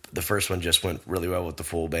 and the first one just went really well with the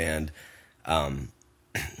full band, and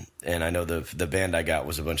I know the band I got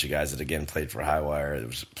was a bunch of guys that again played for Highwire. It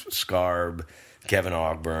was Scarb, Kevin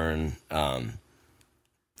Ogburn.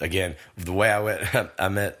 Again, the way I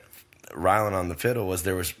met Rylan on the fiddle was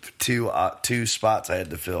there was two spots I had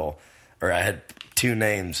to fill, or I had two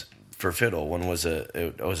names for fiddle. One was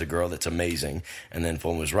a girl that's amazing, and then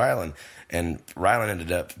one was Rylan. And Rylan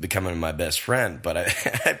ended up becoming my best friend, but I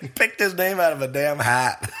picked his name out of a damn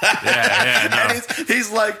hat. No. And he's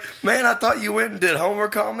like, man, I thought you went and did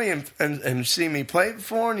homework on me and see me play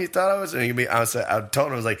before, and you thought I was. And I told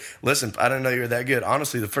him, I was like, listen, I didn't know you were that good.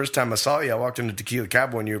 Honestly, the first time I saw you, I walked into Tequila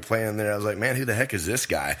Cowboy and you were playing there. I was like, man, who the heck is this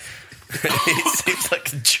guy? He seems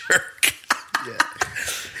like a jerk. Yeah.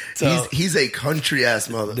 So, he's a country ass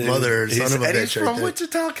mother, son of a bitch. He's from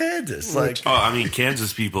Wichita, Kansas.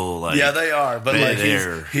 Kansas people, yeah, they are. But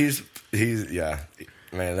he's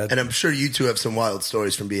man. And I'm sure you two have some wild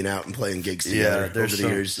stories from being out and playing gigs together over the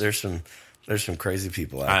years. There's some crazy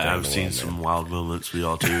people out there. I've seen some wild moments. We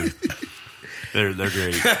all do. They're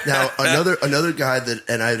great. Now another guy that,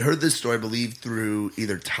 and I had heard this story, I believe, through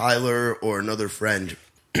either Tyler or another friend,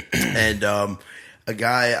 and a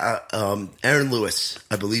guy, Aaron Lewis.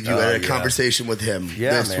 I believe you had a conversation with him.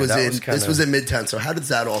 Yeah, this was in Midtown. So how did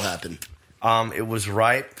that all happen? It was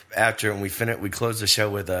right after, and we closed the show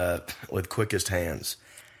with Quickest Hands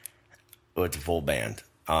with the full band,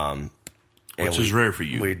 which is rare for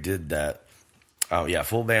you. We did that. Oh yeah,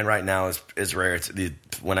 full band right now is rare.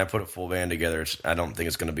 When I put a full band together, I don't think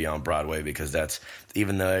it's going to be on Broadway, because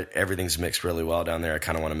even though everything's mixed really well down there, I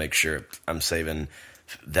kind of want to make sure I'm saving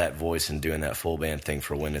that voice and doing that full band thing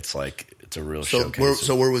for when it's a real showcase.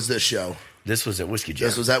 So where was this show? This was at Whiskey Jam.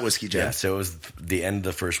 This was at Whiskey Jam. Yeah, so it was the end of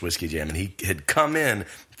the first Whiskey Jam, and he had come in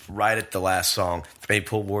right at the last song. They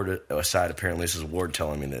pulled Ward aside. Apparently, this is Ward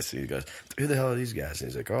telling me this. He goes, "Who the hell are these guys?" And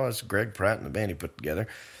he's like, "Oh, it's Greg Pratt and the band he put together."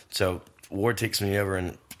 So Ward takes me over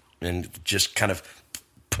and just kind of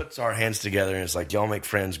puts our hands together, and it's like, "Y'all make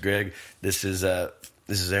friends, Greg. This is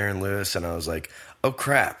Aaron Lewis." And I was like, "Oh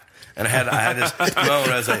crap." And I had this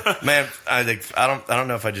moment. I was like, "Man, I don't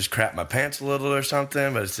know if I just crapped my pants a little or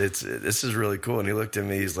something, but this is really cool." And he looked at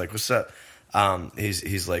me. He's like, "What's up?"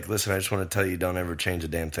 He's like, "Listen, I just want to tell you, don't ever change a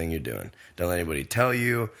damn thing you're doing. Don't let anybody tell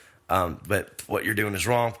you. But what you're doing is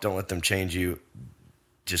wrong. Don't let them change you.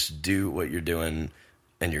 Just do what you're doing,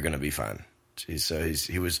 and you're going to be fine."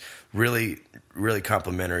 He was really, really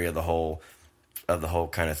complimentary of the whole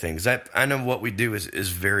kind of thing. 'Cause I know what we do is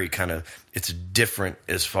very kind of, it's different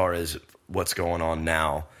as far as what's going on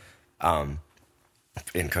now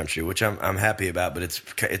in country, which I'm happy about, but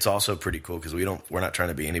it's also pretty cool because we're not trying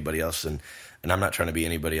to be anybody else, and I'm not trying to be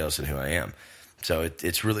anybody else in who I am. So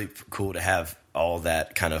it's really cool to have all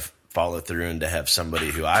that kind of follow through, and to have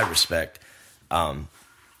somebody who I respect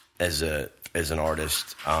as an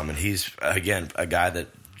artist, and he's again a guy that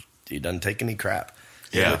he doesn't take any crap.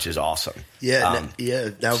 Yeah, which is awesome. Yeah,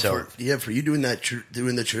 Now, for you doing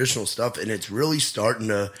the traditional stuff, and it's really starting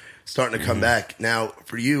to come back. Now,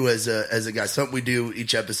 for you as a guy, something we do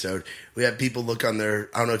each episode, we have people look on their.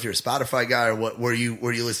 I don't know if you're a Spotify guy or what. Where you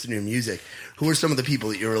listen to music? Who are some of the people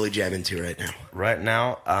that you're really jamming to right now? Right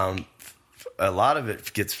now, a lot of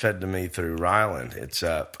it gets fed to me through Rylan. It's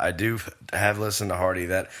I do have listened to Hardy.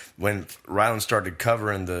 That when Rylan started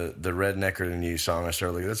covering the Rednecker Than You song, I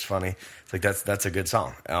started like, that's funny. It's like that's a good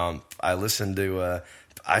song. I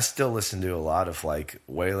still listen to a lot of like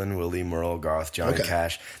Waylon, Willie, Merle, Garth, Johnny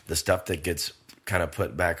Cash, the stuff that gets kind of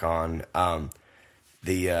put back on. I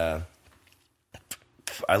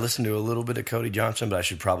listen to a little bit of Cody Johnson, but I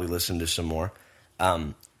should probably listen to some more.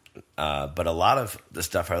 But a lot of the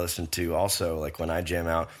stuff I listen to also, like when I jam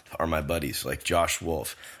out, are my buddies, like Josh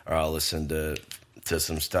Wolf, or I'll listen to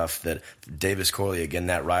some stuff that Davis Corley, again,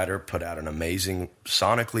 that writer, put out an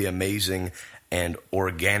sonically amazing and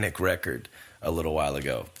organic record a little while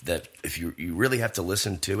ago, that if you really have to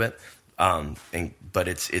listen to it, but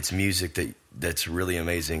it's music that's really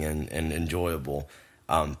amazing and enjoyable.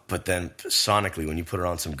 But then sonically, when you put it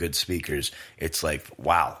on some good speakers, it's like,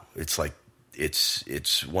 wow, it's like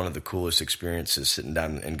it's one of the coolest experiences sitting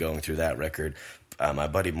down and going through that record. My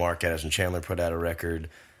buddy Mark Addison Chandler put out a record,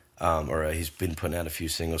 he's been putting out a few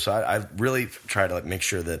singles. So I really try to like make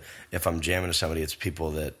sure that if I'm jamming to somebody, it's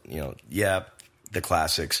people that, the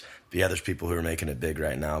classics. Yeah, there's people who are making it big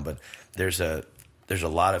right now, but there's a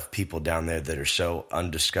lot of people down there that are so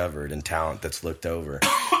undiscovered and talent that's looked over.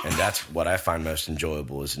 And that's what I find most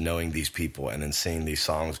enjoyable, is knowing these people and then seeing these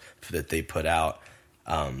songs that they put out.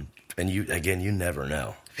 And you never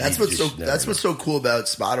know. That's what's so cool about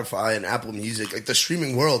Spotify and Apple Music, like the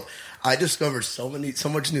streaming world. I discovered so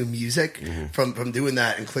much new music from doing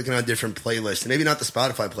that and clicking on different playlists. And maybe not the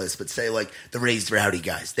Spotify playlist, but say like the Raised Rowdy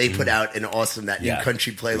guys. They put out an awesome new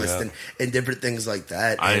country playlist and different things like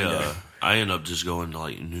that. I end up just going to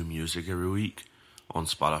like new music every week on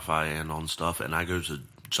Spotify and on stuff, and I go to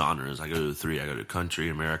genres. I go to 3. I go to country,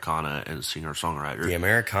 Americana, and singer-songwriter. The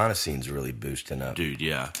Americana scene's really boosting up. Dude,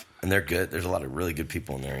 yeah. And they're good. There's a lot of really good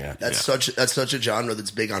people in there, yeah. That's such a genre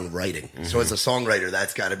that's big on writing. So as a songwriter,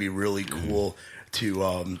 that's got to be really cool to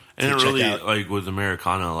and it really out. Like with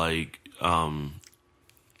Americana, like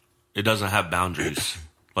it doesn't have boundaries.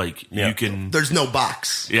 Like you can, there's no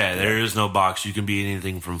box. Yeah, there is no box. You can be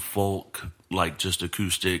anything from folk, like just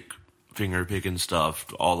acoustic finger picking stuff,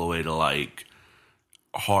 all the way to like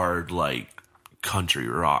hard like country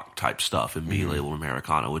rock type stuff, and be labeled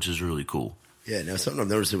Americana, which is really cool. Yeah, now something I've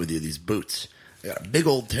noticed with you, these boots. They got a big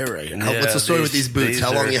old tear. And what's the story with these boots?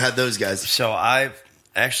 How long you had those guys? So I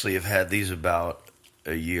actually have had these about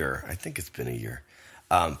a year. I think it's been a year.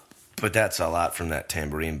 But that's a lot from that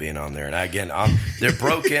tambourine being on there. And again, they're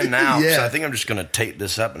broke in now, so I think I'm just going to tape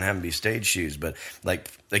this up and have them be stage shoes. But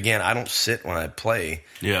like, again, I don't sit when I play.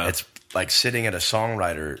 Yeah. It's like sitting at a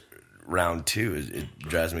songwriter round 2, it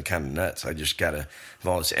drives me kind of nuts. I just gotta have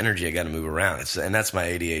all this energy. I gotta move around. And that's my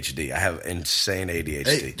ADHD. I have insane ADHD.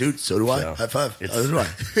 Hey, dude, so do I. So high five. So do I.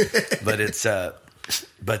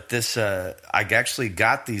 But this, I actually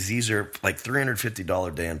got these. These are like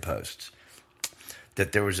 $350 Dan posts.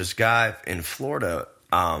 That there was this guy in Florida.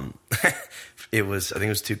 I think it was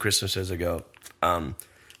 2 Christmases ago.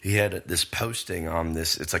 He had this posting on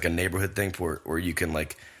this. It's like a neighborhood thing where you can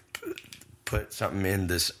like put something in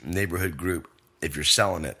this neighborhood group if you're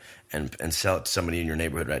selling it and sell it to somebody in your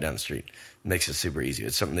neighborhood right down the street. It makes it super easy.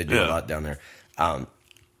 It's something they do a lot down there. And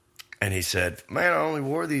he said, man, I only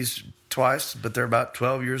wore these twice, but they're about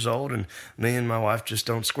 12 years old, and me and my wife just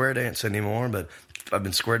don't square dance anymore, but I've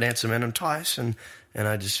been square dancing in them twice, and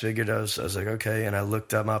I just figured I was like, okay, and I looked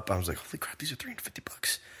them up. I was like, holy crap, these are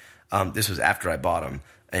 $350. This was after I bought them,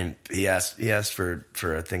 and he asked for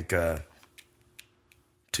I think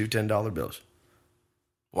 2 $10 bills.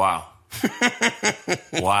 Wow.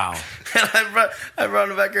 Wow. And I brought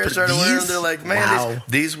them back here and started wearing them. They're like, man,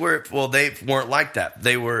 these were, they weren't like that.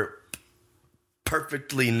 They were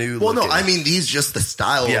perfectly new looking. Well, no, I mean, these just the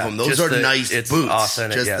style of them. Those are nice boots.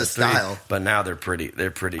 Authentic, just the style. But now they're pretty.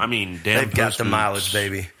 I mean, they've got the mileage,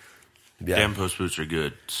 baby. Yeah. Damn Post boots are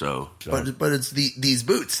good. So. But it's these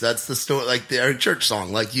boots. That's the story. Like our church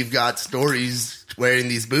song. Like you've got stories wearing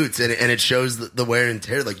these boots, and it shows the wear and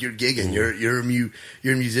tear. Like you're gigging. You're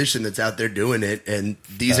a musician that's out there doing it, and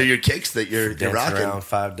these are your kicks that you're rocking around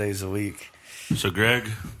 5 days a week. So Greg,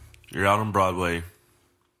 you're out on Broadway,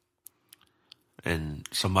 and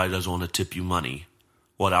somebody doesn't want to tip you money.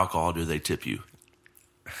 What alcohol do they tip you?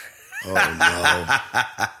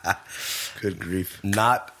 Oh no. Good grief.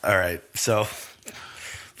 All right. So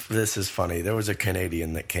this is funny. There was a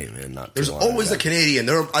Canadian that came in. There's always a Canadian.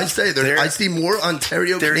 I see more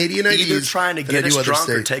Ontario Canadian either ideas trying to get us drunk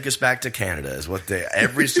or take us back to Canada is what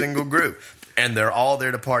every single group. And they're all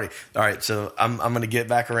there to party. All right, so I'm going to get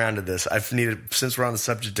back around to this. Since we're on the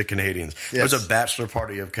subject of Canadians, there was a bachelor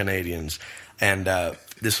party of Canadians, and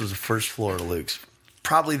this was the first floor of Luke's.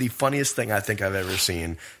 Probably the funniest thing I think I've ever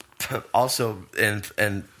seen. Also,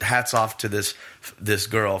 and hats off to this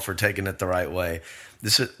girl for taking it the right way.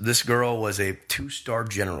 This girl was a 2-star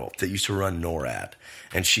general that used to run NORAD,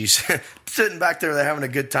 and she's sitting back there. They're having a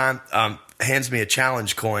good time. Hands me a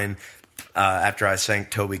challenge coin after I sang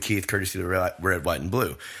Toby Keith, courtesy of the Red, White, and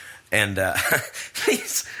Blue. And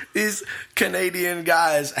these Canadian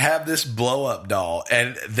guys have this blow-up doll,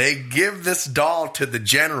 and they give this doll to the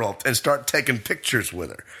general and start taking pictures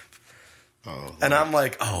with her. Oh, and I'm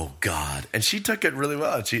like, oh God! And she took it really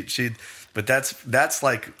well. But that's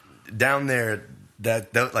like down there.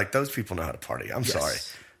 That like those people know how to party. I'm sorry.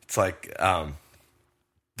 It's like,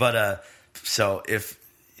 so if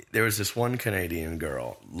there was this one Canadian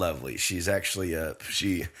girl, lovely. She's actually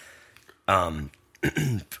she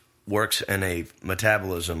works in a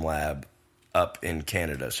metabolism lab up in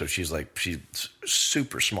Canada. So she's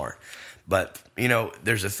super smart. But you know,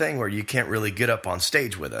 there's a thing where you can't really get up on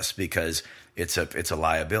stage with us because it's a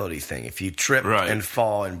liability thing. If you trip and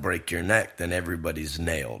fall and break your neck, then everybody's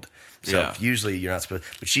nailed. So usually you're not supposed.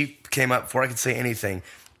 But she came up before I could say anything,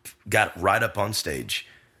 got right up on stage,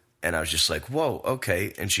 and I was just like, "Whoa,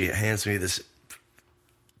 okay." And she hands me this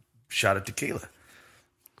shot of tequila,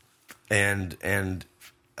 and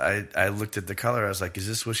I looked at the color. I was like, "Is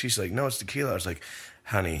this what?" She's like, "No, it's tequila." I was like,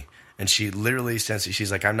 "Honey." And she literally says,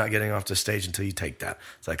 she's like, "I'm not getting off the stage until you take that."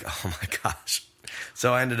 It's like, oh my gosh.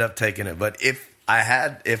 So I ended up taking it. But if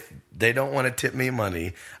they don't want to tip me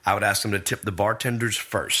money, I would ask them to tip the bartenders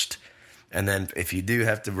first. And then if you do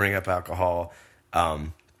have to bring up alcohol,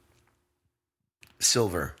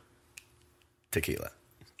 silver tequila.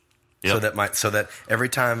 Yep. So that every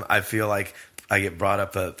time I feel like I get brought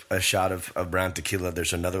up a shot of brown tequila,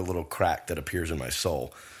 there's another little crack that appears in my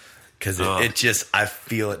soul. Because it just, I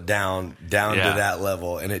feel it down to that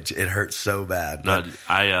level, and it hurts so bad. No,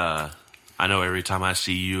 I know every time I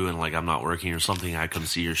see you and like I'm not working or something, I come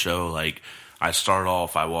see your show. Like I start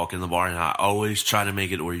off, I walk in the bar, and I always try to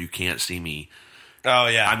make it where you can't see me. Oh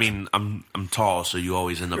yeah, I mean I'm tall, so you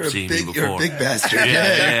always end up seeing me before. You're a big bastard.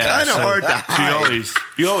 Kind of hard to hide.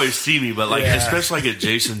 You always see me, but like especially like at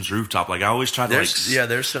Jason's rooftop, like I always try to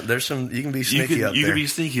there's some you can be sneaky up there. You can be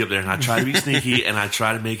sneaky up there, and I try to be sneaky, and I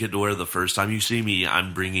try to make it to where the first time you see me,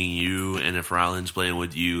 I'm bringing you, and if Ryland's playing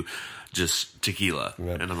with you, just tequila,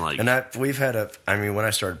 and I'm like, we've had when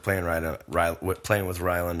I started playing with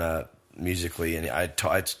Ryland musically, and I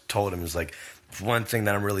told him, it's like, one thing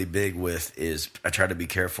that I'm really big with is I try to be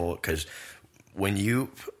careful, because when you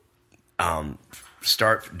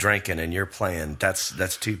start drinking and you're playing,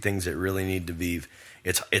 that's two things that really need to be.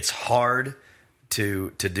 It's hard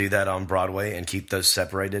to do that on Broadway and keep those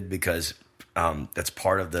separated, because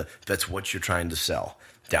that's what you're trying to sell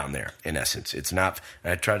down there. In essence, it's not.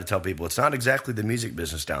 And I try to tell people it's not exactly the music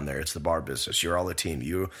business down there. It's the bar business. You're all a team.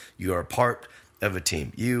 You are a part of a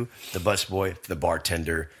team. You, the busboy, the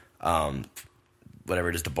bartender. Whatever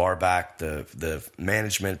it is, the bar back, the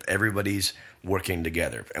management, everybody's working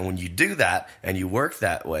together. And when you do that and you work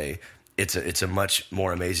that way, it's a much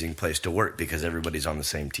more amazing place to work, because everybody's on the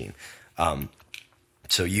same team.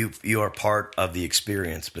 So you are part of the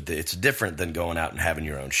experience, but it's different than going out and having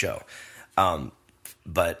your own show.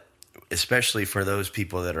 But especially for those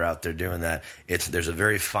people that are out there doing that, there's a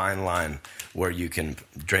very fine line where you can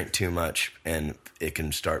drink too much and it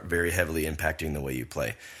can start very heavily impacting the way you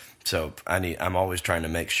play. So I'm always trying to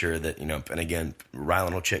make sure that, and again,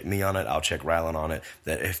 Ryland will check me on it. I'll check Ryland on it,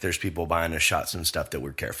 that if there's people buying us shots and stuff, that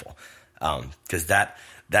we're careful. Because that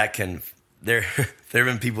can, there have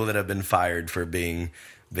been people that have been fired for being,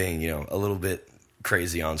 a little bit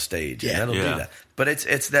crazy on stage. Yeah. And that'll do that. But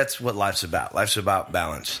that's what life's about. Life's about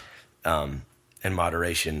balance, and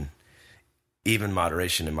moderation, even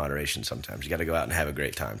moderation and moderation sometimes. You got to go out and have a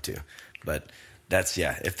great time too. But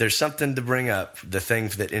if there's something to bring up, the thing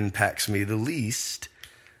that impacts me the least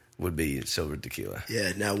would be silver tequila.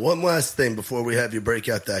 Yeah. Now, one last thing before we have you break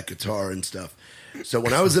out that guitar and stuff. So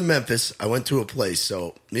when I was in Memphis, I went to a place.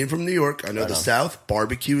 So being from New York, I know the South,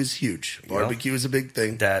 barbecue is huge. Barbecue is a big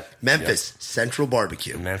thing. Memphis, Central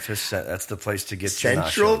Barbecue. Memphis, that's the place to get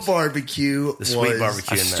Central Barbecue. The sweet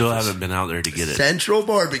barbecue. I still haven't been out there to get it. Central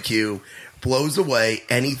Barbecue blows away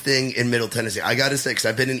anything in Middle Tennessee. I got to say, because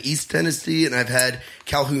I've been in East Tennessee, and I've had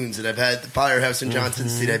Calhoun's, and I've had the Firehouse in Johnson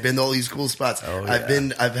City. I've been to all these cool spots.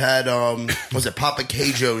 I've had was it Papa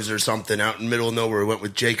Cajo's or something out in the middle of nowhere. We went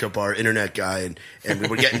with Jacob, our internet guy, and we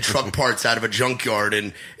were getting truck parts out of a junkyard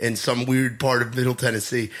in some weird part of Middle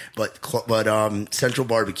Tennessee. But Central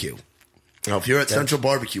Barbecue. Now, if you're at Central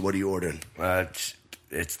Barbecue, what are you ordering?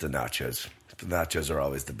 It's the nachos. The nachos are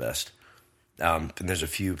always the best. And there's a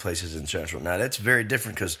few places in Central. Now, that's very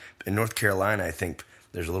different, because in North Carolina, I think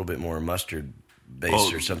there's a little bit more mustard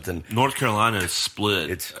based or something. North Carolina is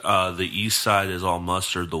split. The east side is all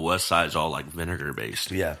mustard. The west side is all like vinegar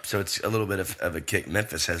based. Yeah, so it's a little bit of a kick.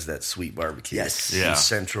 Memphis has that sweet barbecue. Yes. Yeah.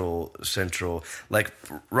 Central, like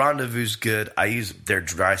Rendezvous's good. I use their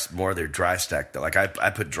dry stack. Like I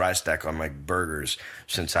put dry stack on my burgers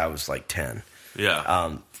since I was like 10.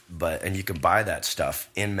 Yeah. And you can buy that stuff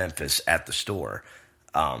in Memphis at the store.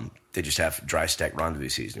 They just have dry stack Rendezvous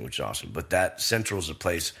seasoning, which is awesome. But that Central's a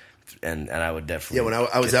place, and I would definitely. Yeah, when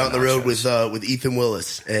I was out on the road with Ethan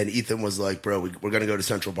Willis, and Ethan was like, "Bro, we're going to go to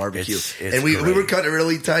Central Barbecue," and we were cutting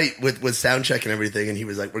really tight with sound check and everything. And he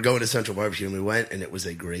was like, "We're going to Central Barbecue," and we went, and it was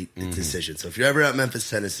a great decision. So if you're ever at Memphis,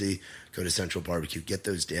 Tennessee, go to Central Barbecue, get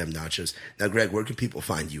those damn nachos. Now, Greg, where can people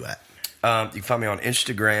find you at? You can find me on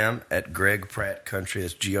Instagram at Greg Pratt Country.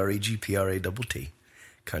 That's GregPratt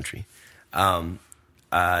Country.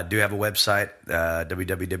 I do have a website,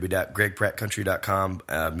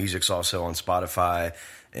 www.gregprattcountry.com. Music's also on Spotify,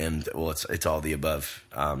 and well, it's all the above.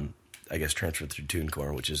 I guess transferred through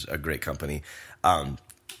TuneCore, which is a great company.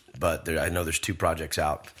 But I know there's 2 projects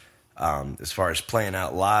out. As far as playing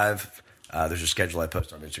out live, there's a schedule I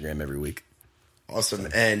post on Instagram every week. Awesome.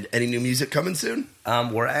 And any new music coming soon?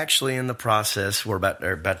 We're actually in the process. We're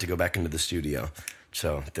about to go back into the studio.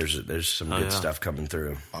 So there's some good stuff coming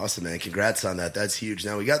through. Awesome, man. Congrats on that. That's huge.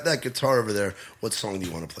 Now, we got that guitar over there. What song do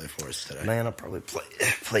you want to play for us today? Man, I'll probably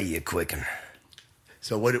play you a quick one.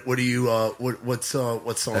 So what do you what song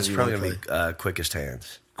That's do you probably want to play? going to be Quickest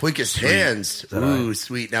Hands. Quickest Hands. Ooh, right?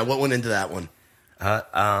 Sweet. Now, what went into that one?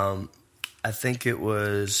 I think it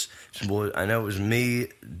was, I know it was me,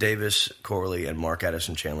 Davis Corley, and Mark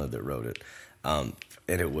Addison Chandler that wrote it. And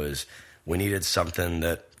it was, we needed something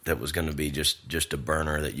that was going to be just a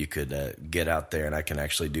burner that you could get out there and I can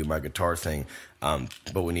actually do my guitar thing.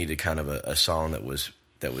 But we needed kind of a song that was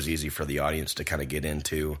easy for the audience to kind of get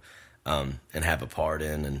into and have a part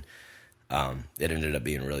in. And it ended up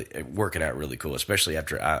being working out really cool, especially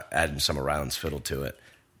after adding some of Ryland's fiddle to it.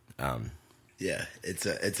 Yeah, it's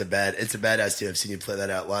a badass tune. I've seen you play that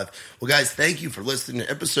out live. Well, guys, thank you for listening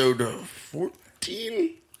to episode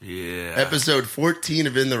 14. Yeah. Episode 14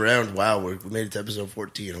 of In the Round. Wow, we made it to episode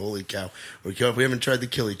 14. Holy cow. We haven't tried to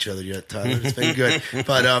kill each other yet, Tyler. It's been good.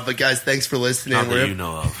 But guys, thanks for listening. Not that you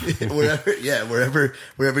know of.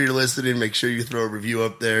 wherever you're listening, make sure you throw a review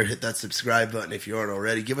up there. Hit that subscribe button if you aren't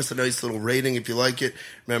already. Give us a nice little rating if you like it.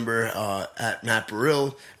 Remember, at Matt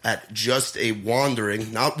Burrill, at Just a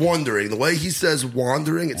Wandering, not Wandering. The way he says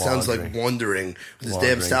wandering, it sounds like wandering with his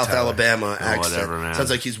damn South Tyler. Alabama accent. Whatever, man. Sounds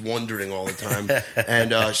like he's wandering all the time.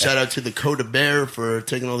 And shout out to the Coda Bear for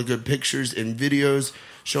taking all the good pictures and videos.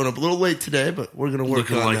 Showing up a little late today, but we're going to work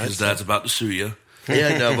Looking on like that. his dad's about to sue you.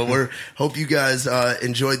 Yeah, no, but hope you guys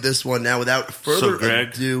enjoyed this one. Now, without further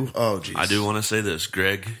ado, oh, geez. I do want to say this,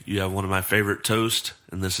 Greg. You have one of my favorite toasts,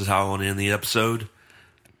 and this is how I want to end the episode.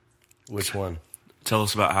 Which one? Tell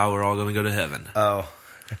us about how we're all going to go to heaven. Oh.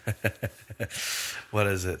 What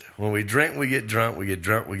is it? When we drink, we get drunk. We get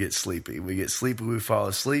drunk, we get sleepy. We get sleepy, we fall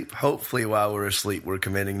asleep. Hopefully, while we're asleep, we're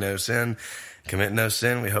committing no sin. Commit no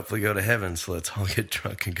sin, we hopefully go to heaven. So let's all get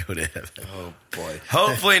drunk and go to heaven. Oh, boy.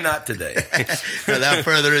 Hopefully not today. Without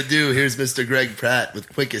further ado, here's Mr. Greg Pratt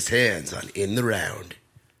with Quickest Hands on In the Round.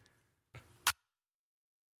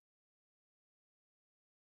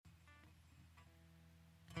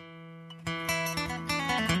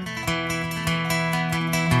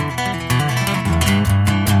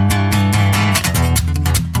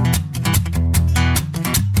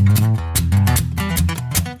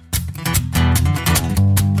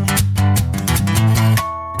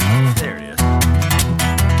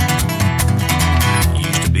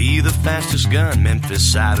 Gun,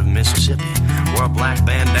 Memphis side of Mississippi, wore a black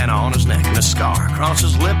bandana on his neck and a scar across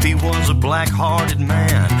his lip. He was a black-hearted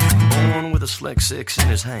man, born with a slick 6 in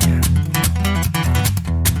his hand.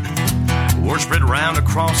 Word spread around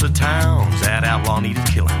across the towns that outlaw needed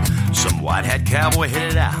killing. Some white-hat cowboy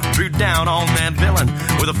headed out, drew down on that villain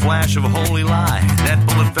with a flash of a holy light. That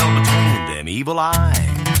bullet fell between them evil eyes.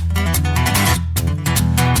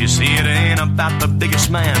 You see, it ain't about the biggest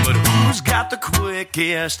man, but who's got the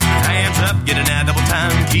quickest? Hands up, get an ad double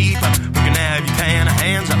time, keep up. Working out if you can,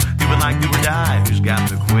 hands up, do it like do or die. Who's got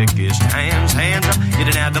the quickest? Hands up, get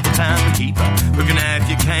an ad double time, keep up. Working out if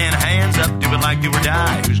you can, hands up, do it like do or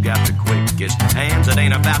die. Who's got the quickest hands? It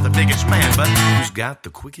ain't about the biggest man, but who's got the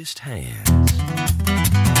quickest hands?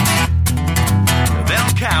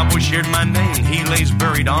 That cowboy shared my name, he lays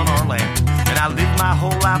buried on our land. And I lived my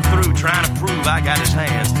whole life through trying to prove I got his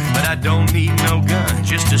hands. But I don't need no gun,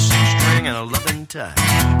 just a 6-string and a loving touch.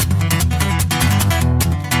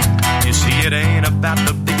 You see, it ain't about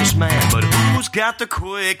the biggest man, but who's got the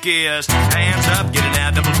quickest? Hands up, get an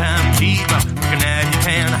ad double time, keep up. Working out you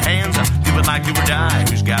can, hands up, do it like do or die.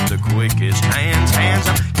 Who's got the quickest? Hands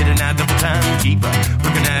up, get an ad double time, keep up.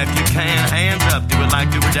 Working out if you can, hands up, do it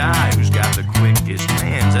like do or die. Who's got the quickest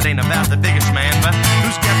hands? It ain't about the biggest man, but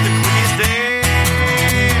who's got the quickest hands?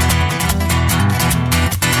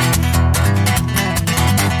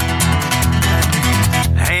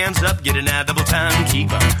 Hands up, get an ad double time,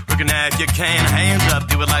 keep up. Working out if you can, hands up,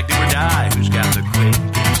 do it like do or die. Who's got the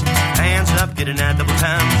quickest? Hands up, get an ad double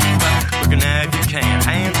time, keep up. Working out if you can,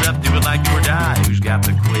 hands up, do it like do or die. Who's got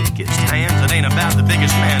the quickest hands? It ain't about the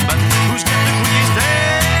biggest man, but who's got the quickest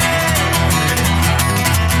hands?